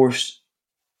 of course,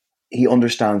 he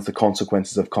understands the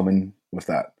consequences of coming with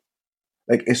that.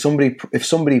 Like, if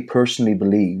somebody personally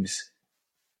believes,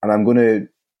 and I'm going to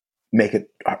hit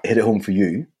it home for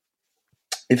you,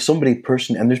 if somebody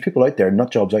personally, and there's people out there,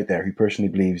 nut jobs out there, who personally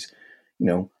believes,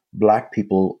 black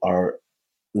people are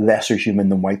lesser human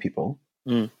than white people,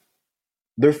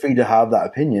 they're free to have that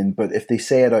opinion. But if they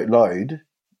say it out loud,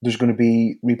 there's going to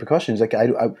be repercussions. Like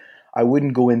I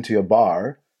wouldn't go into a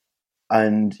bar,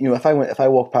 and if I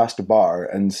walked past a bar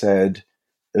and said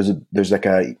there's like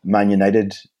a Man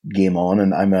United game on,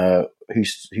 and I'm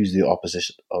who's the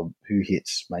opposition of who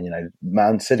hates Man United?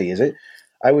 Man City, is it?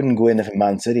 I wouldn't go in if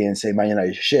Man City and say Man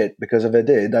United shit, because if I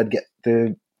did, I'd get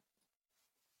the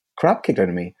crap kicked out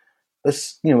of me.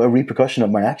 That's a repercussion of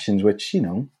my actions, which you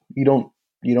don't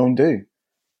do.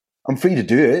 I'm free to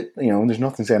do it. There's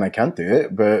nothing saying I can't do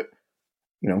it, but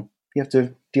you have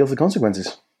to deal with the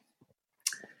consequences.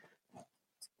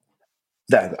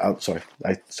 Sorry,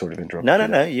 I sort of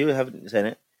interrupted. No, you haven't said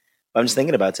it. I'm just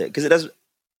thinking about it because it does.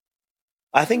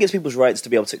 I think it's people's rights to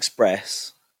be able to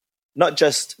express, not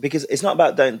just because it's not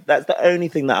about don't. That's the only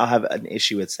thing that I'll have an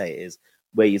issue with. Say is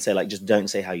where you say like just don't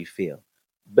say how you feel,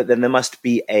 but then there must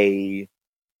be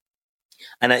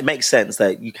and it makes sense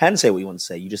that you can say what you want to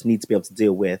say. You just need to be able to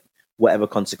deal with whatever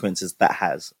consequences that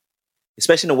has,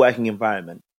 especially in a working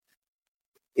environment.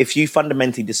 If you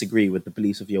fundamentally disagree with the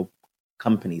beliefs of your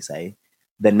company, say,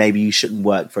 then maybe you shouldn't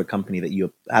work for a company that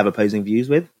you have opposing views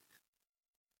with,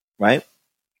 right?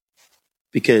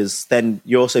 Because then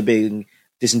you're also being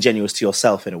disingenuous to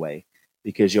yourself in a way,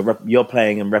 because you're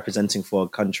playing and representing for a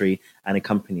country and a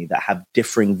company that have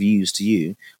differing views to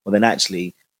you. Well, then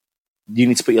actually, you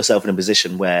need to put yourself in a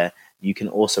position where you can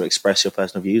also express your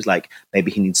personal views. Like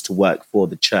maybe he needs to work for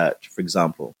the church, for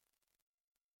example.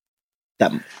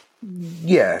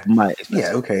 Yeah,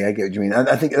 okay, I get what you mean.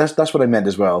 I think that's what I meant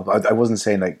as well. I wasn't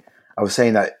saying I was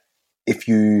saying that if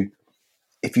you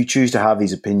choose to have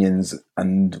these opinions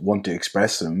and want to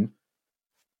express them,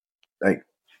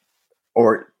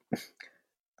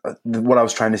 what I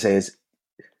was trying to say is,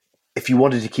 if you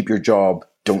wanted to keep your job,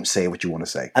 don't say what you want to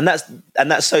say. And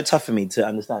that's so tough for me to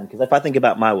understand, because if I think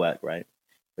about my work, right,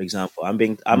 for example,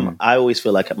 I always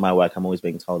feel like at my work I'm always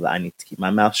being told that I need to keep my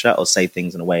mouth shut or say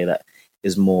things in a way that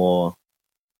is more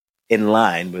in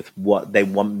line with what they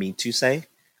want me to say.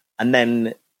 But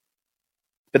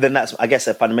then that's, I guess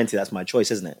fundamentally that's my choice,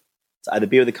 isn't it? To either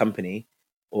be with a company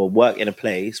or work in a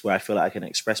place where I feel like I can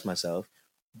express myself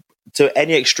to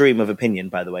any extreme of opinion,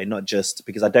 by the way, not just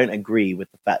because I don't agree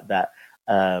with the fact that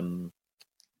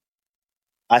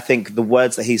I think the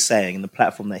words that he's saying and the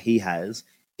platform that he has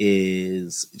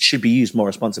should be used more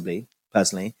responsibly,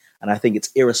 personally. And I think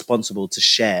it's irresponsible to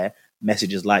share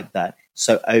messages like that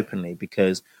so openly,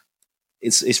 because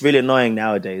it's really annoying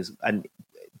nowadays. And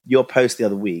your post the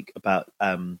other week about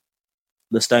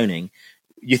the stoning,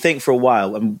 you think for a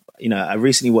while, and I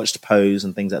recently watched Pose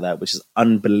and things like that, which is an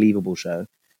unbelievable show,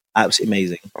 absolutely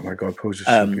amazing. Oh my god, Pose is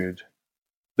so good.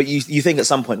 But you think at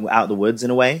some point we're out of the woods in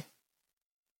a way,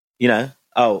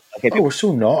 Oh, okay. We're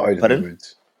so not out of the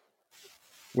woods.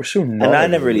 We're so not. And I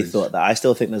never really thought that. I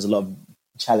still think there's a lot of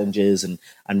challenges and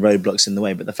roadblocks in the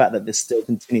way. But the fact that this still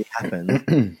continues to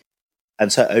happen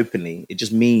and so openly, it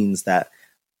just means that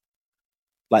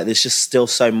there's just still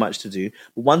so much to do.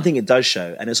 But one thing it does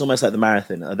show, and it's almost like the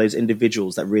marathon, are those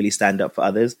individuals that really stand up for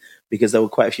others, because there were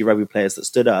quite a few rugby players that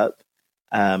stood up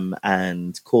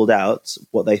and called out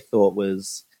what they thought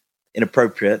was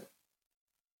inappropriate,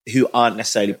 who aren't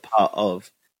necessarily part of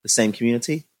the same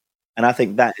community. And I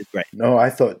think that is great. No,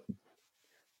 I thought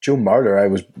Joe Marler, I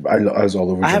was all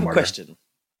over Joe Marler. I have a question.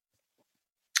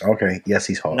 Okay, yes,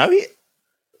 he's hot. No,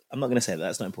 I'm not going to say that.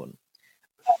 That's not important.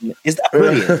 Is that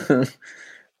bullying?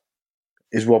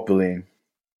 Is what bullying?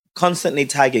 Constantly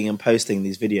tagging and posting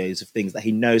these videos of things that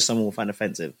he knows someone will find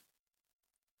offensive.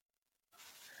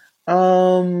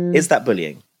 Is that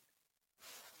bullying?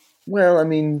 Well, I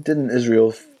mean, didn't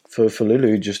Israel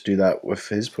Foufalulu just do that with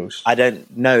his post? I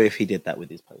don't know if he did that with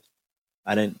his post.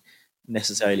 I don't.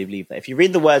 necessarily believe that. If you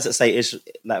read the words that say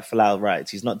that Folau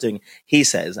writes, he's not doing. He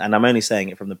says, and I'm only saying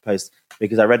it from the Post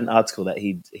because I read an article that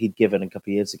he'd given a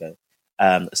couple of years ago,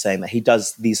 saying that he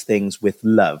does these things with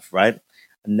love, right?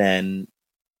 And then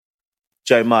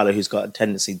Joe Marler, who's got a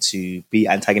tendency to be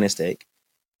antagonistic,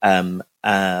 as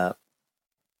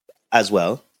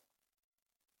well,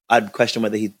 I'd question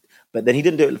whether he. But then he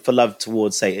didn't do it for love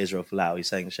towards, say, Israel Folau. He's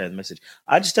saying share the message.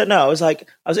 I just don't know. I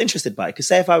was interested by it. Because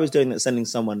say if I was doing that, sending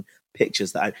someone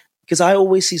pictures because I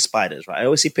always see spiders, right? I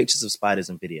always see pictures of spiders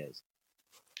in videos.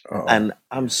 Uh-oh. And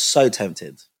I'm so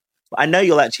tempted. But I know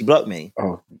you'll actually block me.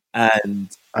 Oh. And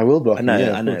I will block you.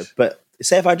 I know. But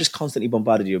say if I just constantly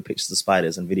bombarded you with pictures of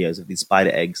spiders and videos of these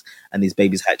spider eggs and these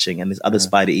babies hatching and this other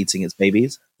spider eating its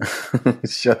babies.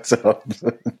 Shut up.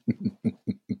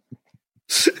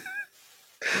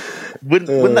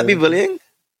 Wouldn't that be bullying?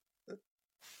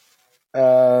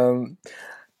 No.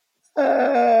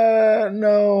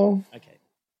 Okay.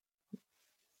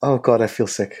 Oh God, I feel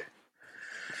sick.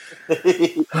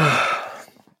 I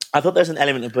thought there's an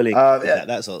element of bullying. Yeah.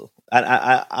 That's all. And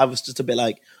I was just a bit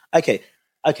like, okay,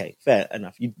 fair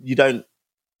enough. You don't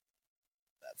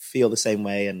feel the same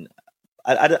way, and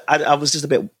I was just a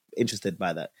bit interested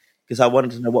by that because I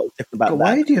wanted to know what was different about that.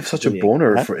 Why do you have such a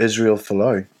boner for Israel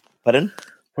Folau? Pardon?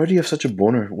 Why do you have such a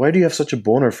boner? Why do you have such a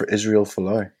boner for Israel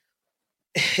Folau?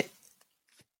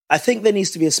 I think there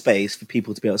needs to be a space for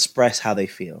people to be able to express how they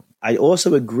feel. I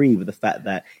also agree with the fact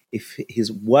that if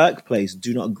his workplace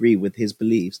do not agree with his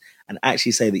beliefs and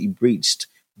actually say that you breached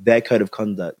their code of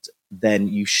conduct, then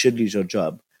you should lose your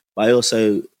job. But I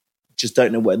also just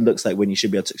don't know what it looks like when you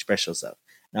should be able to express yourself.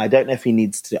 Now, I don't know if he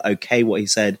needs to okay what he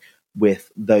said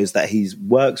with those that he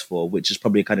works for, which is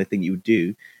probably the kind of thing you would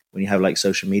do when you have like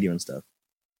social media and stuff.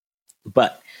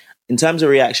 But in terms of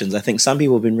reactions, I think some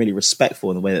people have been really respectful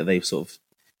in the way that they've sort of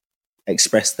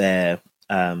expressed their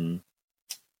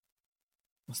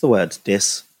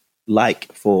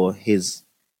dislike for his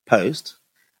post.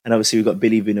 And obviously we've got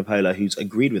Billy Vunipola who's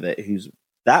agreed with it,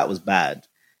 that was bad.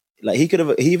 Like he could have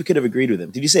agreed with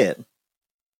him. Did you see it?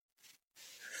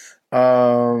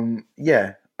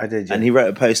 Yeah, I did. Yeah. And he wrote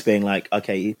a post being like,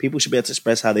 okay, people should be able to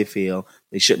express how they feel.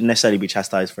 They shouldn't necessarily be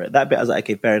chastised for it. That bit, I was like,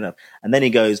 okay, fair enough. And then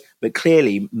he goes, but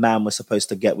clearly man was supposed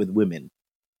to get with women.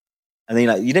 And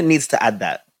then you didn't need to add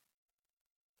that.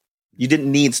 You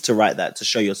didn't need to write that to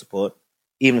show your support,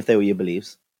 even if they were your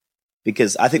beliefs.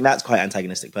 Because I think that's quite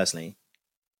antagonistic personally.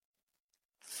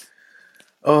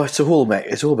 Oh, it's a whole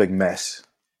big mess.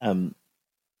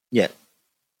 Yeah.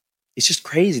 It's just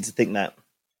crazy to think that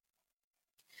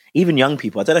even young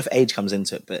people, I don't know if age comes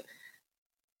into it, but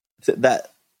that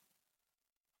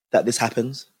this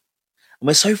happens. And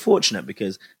we're so fortunate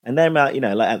because, and then like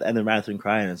and the marathon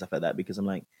crying and stuff like that, because I'm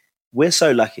like, we're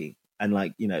so lucky. And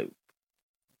like,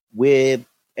 we're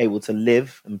able to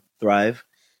live and thrive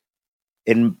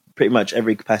in pretty much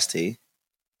every capacity.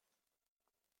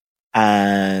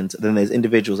 And then there's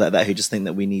individuals like that who just think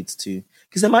that we need to,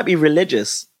 because there might be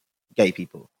religious gay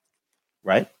people,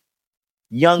 right?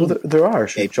 Young, well, there are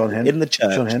John Henry in the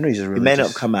church. John Henry's a religious. Who may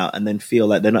not come out and then feel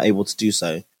like they're not able to do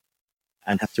so,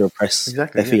 and have to repress their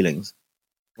feelings,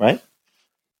 right?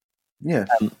 Yeah.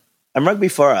 And rugby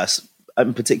for us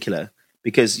in particular,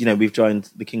 because we've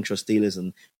joined the Kingshaw Steelers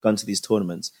and gone to these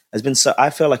tournaments, has been so. I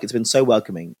feel like it's been so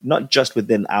welcoming, not just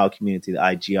within our community, the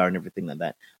IGR and everything like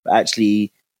that, but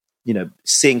actually,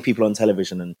 seeing people on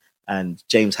television and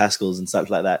James Haskell's and stuff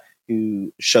like that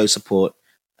who show support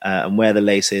and wear the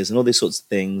laces and all these sorts of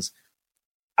things.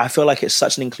 I feel like it's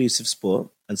such an inclusive sport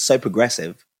and so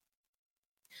progressive,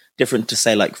 different to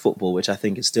say like football, which I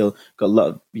think is still got a lot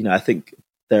of, I think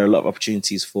there are a lot of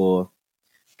opportunities for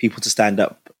people to stand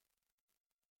up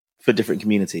for different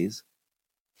communities.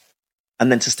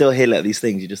 And then to still hear like these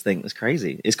things, you just think it's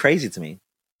crazy. It's crazy to me.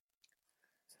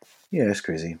 Yeah, it's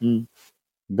crazy.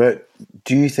 But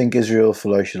do you think Israel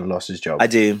Folau should have lost his job? I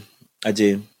do.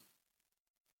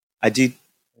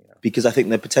 Because I think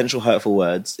the potential hurtful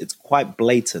words, it's quite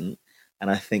blatant. And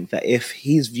I think that if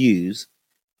his views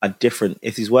are different,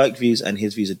 if his work views and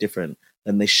his views are different,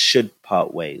 then they should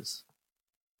part ways,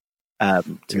 to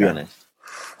be honest.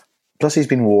 Plus, he's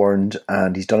been warned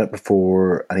and he's done it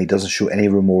before, and he doesn't show any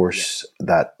remorse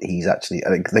that he's actually,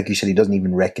 like you said, he doesn't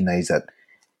even recognize that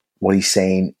what he's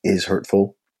saying is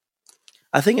hurtful.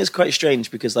 I think it's quite strange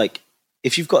because, like,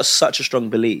 if you've got such a strong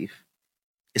belief,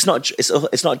 it's not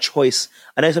a choice.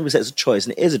 I know somebody says it's a choice,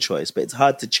 and it is a choice, but it's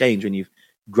hard to change when you've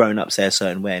grown up, say, a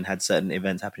certain way and had certain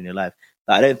events happen in your life.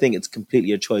 But I don't think it's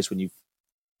completely a choice when you've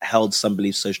held some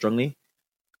beliefs so strongly,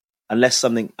 unless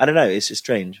something, I don't know, it's just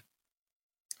strange.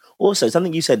 Also,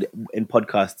 something you said in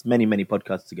podcasts, many, many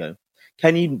podcasts ago,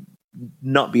 can you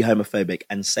not be homophobic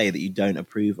and say that you don't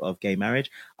approve of gay marriage.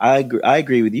 I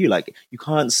agree with you. Like, you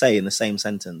can't say in the same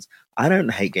sentence, I don't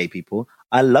hate gay people.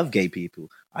 I love gay people.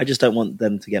 I just don't want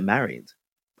them to get married.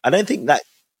 I don't think that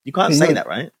you can't say that,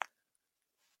 right?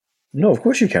 No, of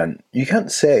course you can't. You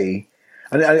can't say,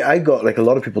 and I got like a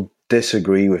lot of people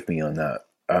disagree with me on that.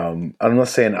 I'm not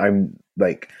saying I'm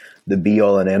like the be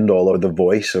all and end all or the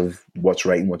voice of what's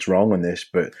right and what's wrong on this,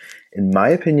 but in my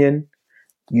opinion,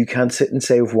 you can't sit and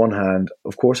say with one hand,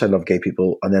 of course I love gay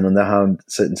people, and then on the hand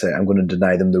sit and say I'm going to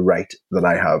deny them the right that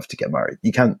I have to get married.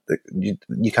 You can't. You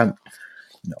can't.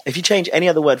 No. If you change any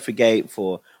other word for gay,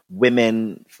 for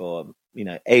women, for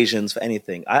Asians, for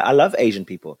anything, I love Asian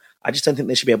people. I just don't think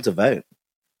they should be able to vote.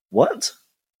 What?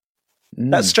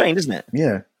 That's strange, isn't it?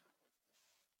 Yeah.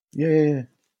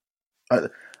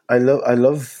 I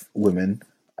love women.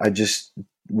 I just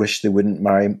wish they wouldn't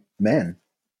marry men.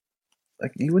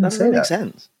 Like, you wouldn't say that. Makes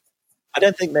sense. I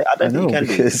don't think that. I don't think you can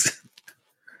be.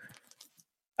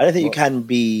 I don't think you can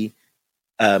be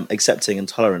accepting and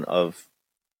tolerant of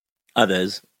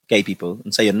others, gay people,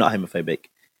 and say you're not homophobic,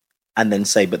 and then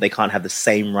say, but they can't have the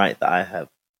same right that I have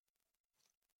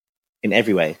in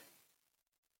every way.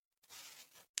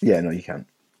 Yeah, no, you can't.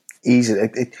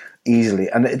 Easily.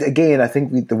 And again, I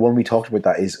think the one we talked about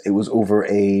that is it was over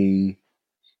a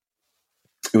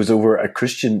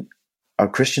Christian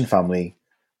family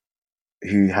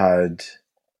who had,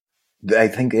 I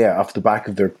think, off the back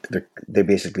of their they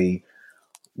basically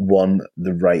won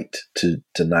the right to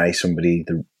deny somebody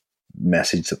the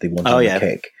message that they wanted on the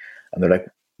cake. And they're like,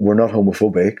 we're not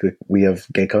homophobic. Like, we have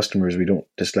gay customers. We don't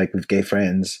dislike with gay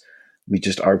friends. We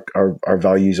just our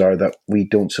values are that we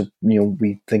don't.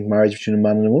 We think marriage between a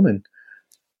man and a woman.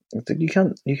 You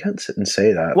can't sit and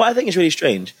say that. What I think is really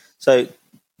strange. So, do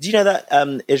you know that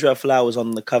Israel Folau was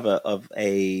on the cover of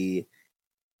a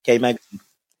gay magazine?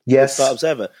 Yes. Star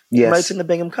Observer. Yes. Promoting the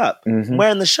Bingham Cup. Mm-hmm.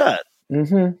 Wearing the shirt.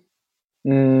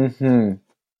 Mm-hmm. Mm-hmm.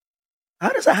 How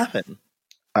does that happen?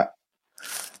 I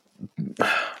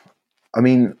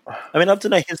mean, I'd love to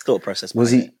know his thought process.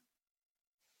 Was he?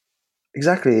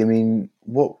 Exactly. I mean,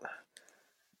 what?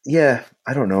 Yeah,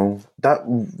 I don't know.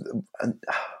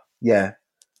 Yeah.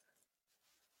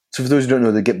 So for those who don't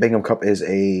know, the Bingham Cup is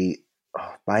a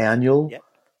biannual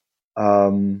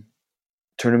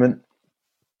tournament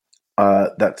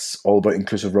that's all about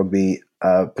inclusive rugby,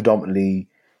 predominantly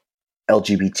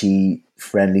LGBT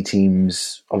friendly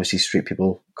teams. Obviously, straight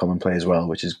people come and play as well,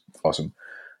 which is awesome.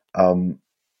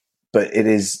 But it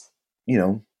is,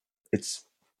 it's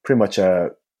pretty much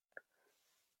a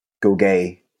go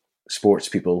gay sports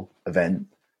people event.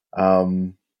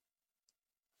 And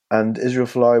Israel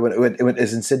Folau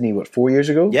is in Sydney, 4 years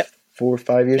ago? Yep. 4 or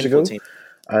 5 years ago. 14.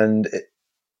 And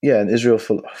and Israel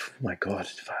Folau, oh my God,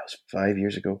 it was 5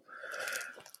 years ago.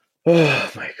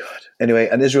 Oh my God. Anyway,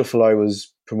 and Israel Folau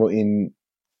was promoting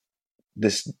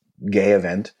this gay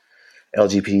event,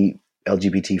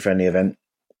 LGBT friendly event.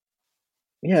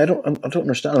 Yeah, I don't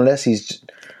understand, unless he's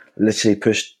literally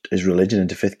pushed his religion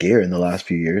into fifth gear in the last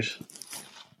few years.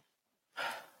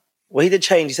 Well, he did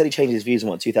change. He said he changed his views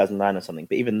in 2009 or something.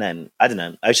 But even then, I don't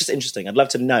know. It was just interesting. I'd love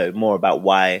to know more about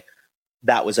why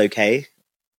that was okay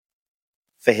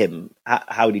for him.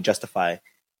 How would he justify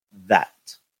that?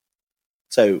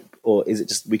 So, or is it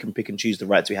just we can pick and choose the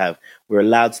rights we have? We're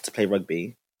allowed to play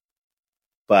rugby,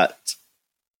 but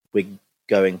we're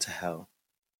going to hell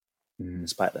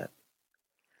despite that.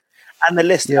 And the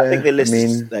list, I think the list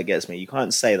is, that gets me. You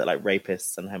can't say that like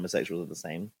rapists and homosexuals are the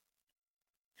same.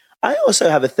 I also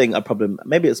have a problem.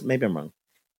 Maybe I'm wrong,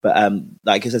 but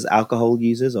like it says alcohol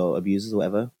users or abusers or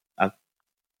whatever.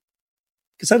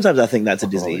 Because sometimes I think that's a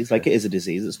disease. Like, it is a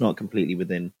disease. It's not completely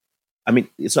within. I mean,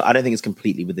 it's not. I don't think it's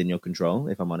completely within your control.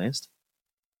 If I'm honest,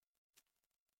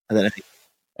 I don't think.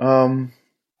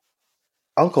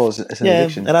 Alcohol is an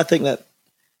addiction, and I think that.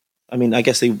 I mean, I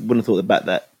guess they wouldn't have thought about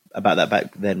that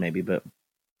back then, maybe, but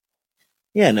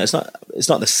yeah, no, it's not. It's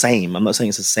not the same. I'm not saying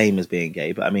it's the same as being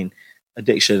gay, but I mean,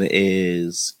 addiction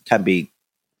can be,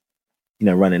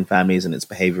 run in families, and it's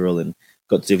behavioral and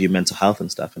got to do with your mental health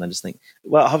and stuff. And I just think,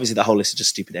 well, obviously the whole list is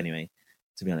just stupid anyway,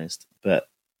 to be honest. But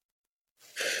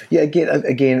yeah,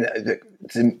 again,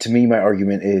 to me, my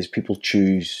argument is people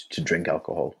choose to drink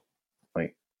alcohol.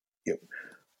 Like,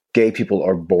 gay people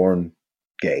are born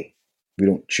gay. We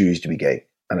don't choose to be gay,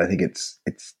 and I think it's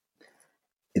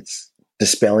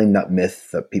dispelling that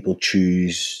myth that people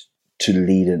choose to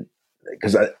lead in.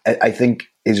 Because I think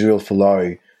Israel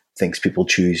Folau thinks people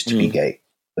choose to be gay.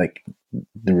 Like,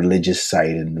 the religious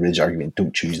side and the religious argument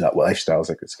don't choose that lifestyle. It's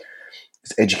like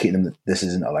It's educating them that this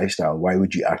isn't a lifestyle. Why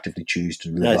would you actively choose to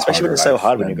live No, a especially when harder it's so life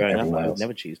hard when you're than growing up. everyone I would else?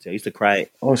 never choose to. I used to cry.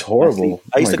 Oh, it's horrible.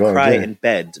 I used Oh my to God, cry yeah. in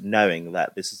bed knowing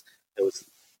that there was.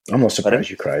 I'm not surprised Pardon?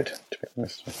 you cried, to be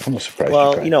honest. I'm not surprised you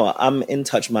Well, cried. you know what? I'm in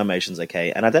touch with my emotions,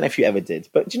 okay? And I don't know if you ever did,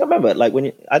 but do you not remember, like,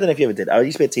 I don't know if you ever did. I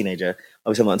used to be a teenager.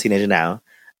 Obviously, I'm not a teenager now.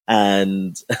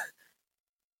 And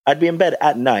I'd be in bed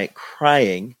at night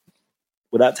crying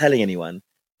without telling anyone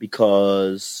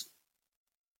because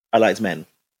I liked men.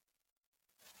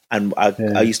 And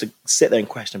I used to sit there and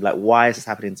question, like, why is this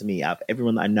happening to me? Out of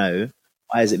everyone that I know,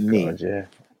 why is it me? God, yeah.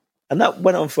 And that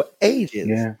went on for ages.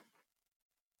 Yeah.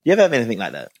 You ever have anything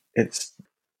like that? It's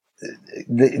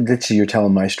literally you're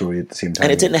telling my story at the same time.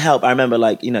 And it didn't help. I remember,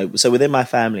 like, you know, so within my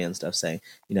family and stuff, saying,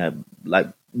 you know, like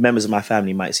members of my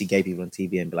family might see gay people on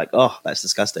TV and be like, oh, that's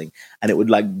disgusting. And it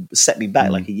would like set me back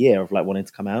like a year of like wanting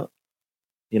to come out,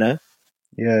 you know?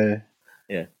 Yeah.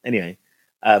 Yeah. Anyway,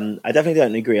 I definitely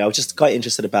don't agree. I was just quite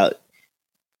interested about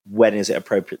when is it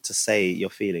appropriate to say your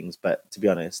feelings. But to be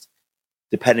honest,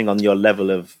 depending on your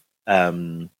level of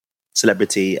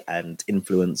celebrity and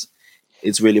influence,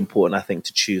 it's really important, I think,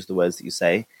 to choose the words that you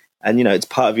say. And, you know, it's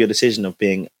part of your decision of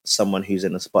being someone who's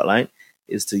in the spotlight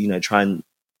is to, you know, try and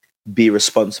be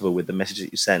responsible with the message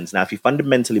that you send. Now, if you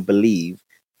fundamentally believe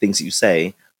things that you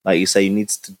say, like you say, you need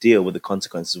to deal with the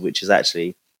consequences, which is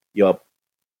actually your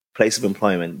place of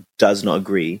employment does not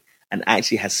agree and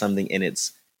actually has something in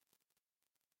its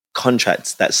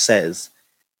contract that says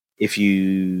if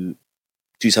you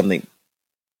do something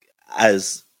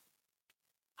as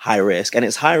high risk, and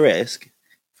it's high risk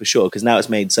for sure, because now it's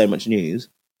made so much news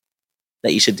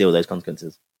that you should deal with those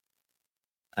consequences.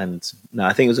 And no,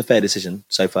 I think it was a fair decision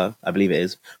so far. I believe it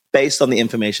is based on the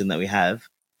information that we have.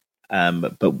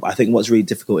 But I think what's really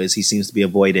difficult is he seems to be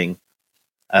avoiding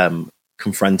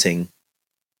confronting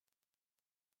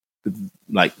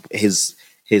like his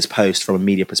post from a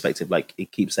media perspective. Like he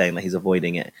keeps saying that he's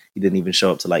avoiding it. He didn't even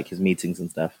show up to like his meetings and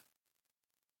stuff.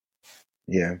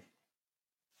 Yeah.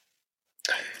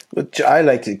 But I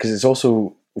liked it because it's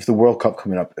also with the World Cup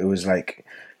coming up. It was like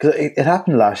because it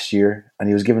happened last year, and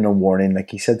he was given a warning. Like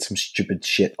he said some stupid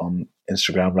shit on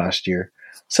Instagram last year.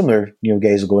 Similar, you know,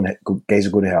 guys will go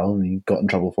to hell, and he got in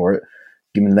trouble for it.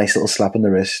 Give him a nice little slap on the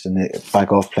wrist, and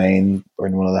back off playing,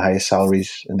 earning one of the highest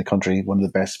salaries in the country, one of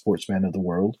the best sportsmen of the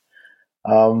world.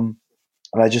 And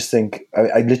I just think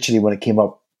I literally, when it came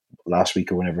up last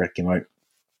week or whenever it came out,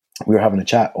 we were having a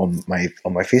chat on my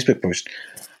Facebook post,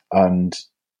 and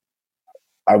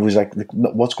I was like,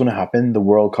 what's going to happen? The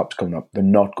World Cup's coming up. They're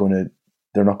not going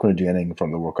to do anything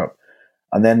from the World Cup.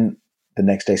 And then the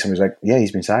next day, somebody's like, yeah,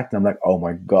 he's been sacked. And I'm like, oh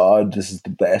my God, this is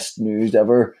the best news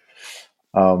ever.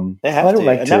 They have to.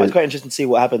 And that was quite interesting to see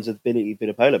what happens with Billy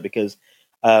Vunipola, because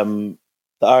the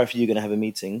RFU are going to have a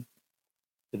meeting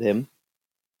with him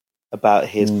about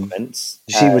his comments.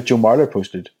 Did you see what Joe Marler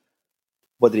posted?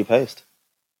 What did he post?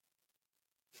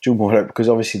 Joe Marler, because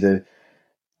obviously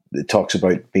it talks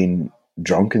about being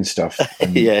drunk and stuff.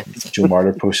 And yeah. Joe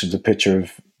Marler posted a picture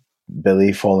of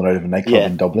Billy falling out of a nightclub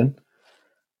in Dublin.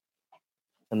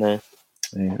 And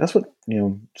that's what, you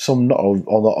know, not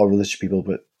all religious people,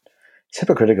 but it's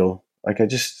hypocritical. Like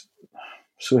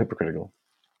so hypocritical.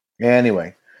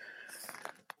 Anyway.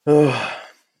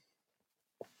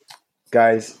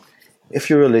 Guys, if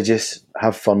you're religious,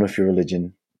 have fun with your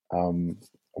religion. We're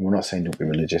not saying don't be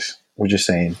religious. We're just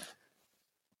saying,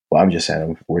 well, I'm just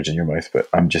saying words in your mouth, but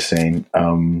I'm just saying,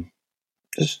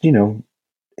 just, you know,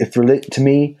 if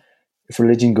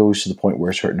religion goes to the point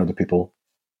where it's hurting other people,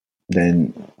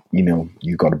 then, you know,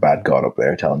 you've got a bad God up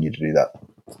there telling you to do that.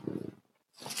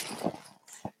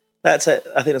 That's it.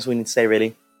 I think that's what we need to say,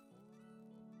 really.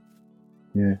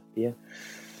 Yeah. Yeah.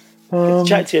 Good to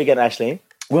chat to you again, Ashley.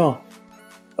 Well,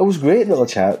 it was great little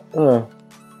chat.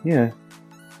 Yeah.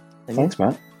 Thanks,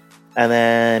 Matt. And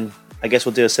then I guess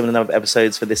we'll do a similar number of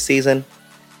episodes for this season.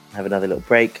 Have another little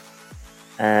break.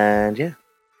 And yeah.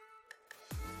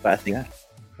 But I think... Yeah.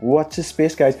 What's the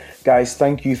space, guys? Guys,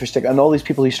 thank you for sticking. And all these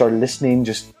people who started listening,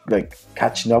 just like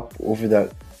catching up over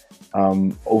that,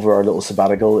 over our little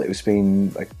sabbatical. It's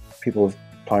been like people have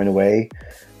plowing away.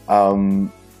 A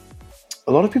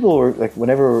lot of people were like,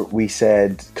 whenever we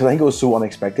said, because I think it was so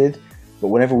unexpected, but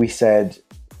whenever we said,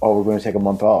 oh, we're going to take a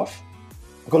month off,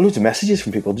 I got loads of messages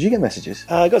from people. Did you get messages?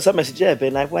 I got some messages, yeah,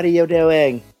 being like, what are you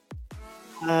doing?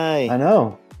 Hi. I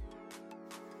know.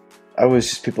 I was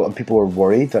just people were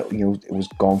worried that, you know, it was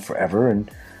gone forever. And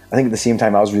I think at the same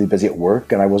time, I was really busy at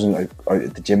work and I wasn't like out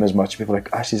at the gym as much. People were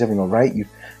like, Ashley, is everything all right? You're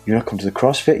not coming to the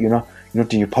CrossFit? You're not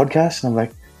doing your podcast? And I'm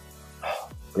like, oh,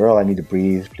 girl, I need to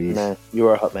breathe, please. No, you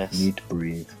were a hot mess. I need to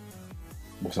breathe.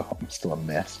 was still a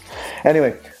mess.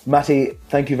 Anyway, Matty,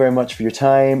 thank you very much for your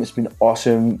time. It's been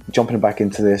awesome jumping back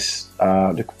into this.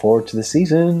 Looking forward to the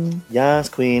season. Yes,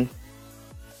 Queen.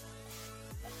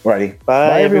 Alrighty.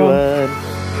 Bye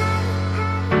everyone.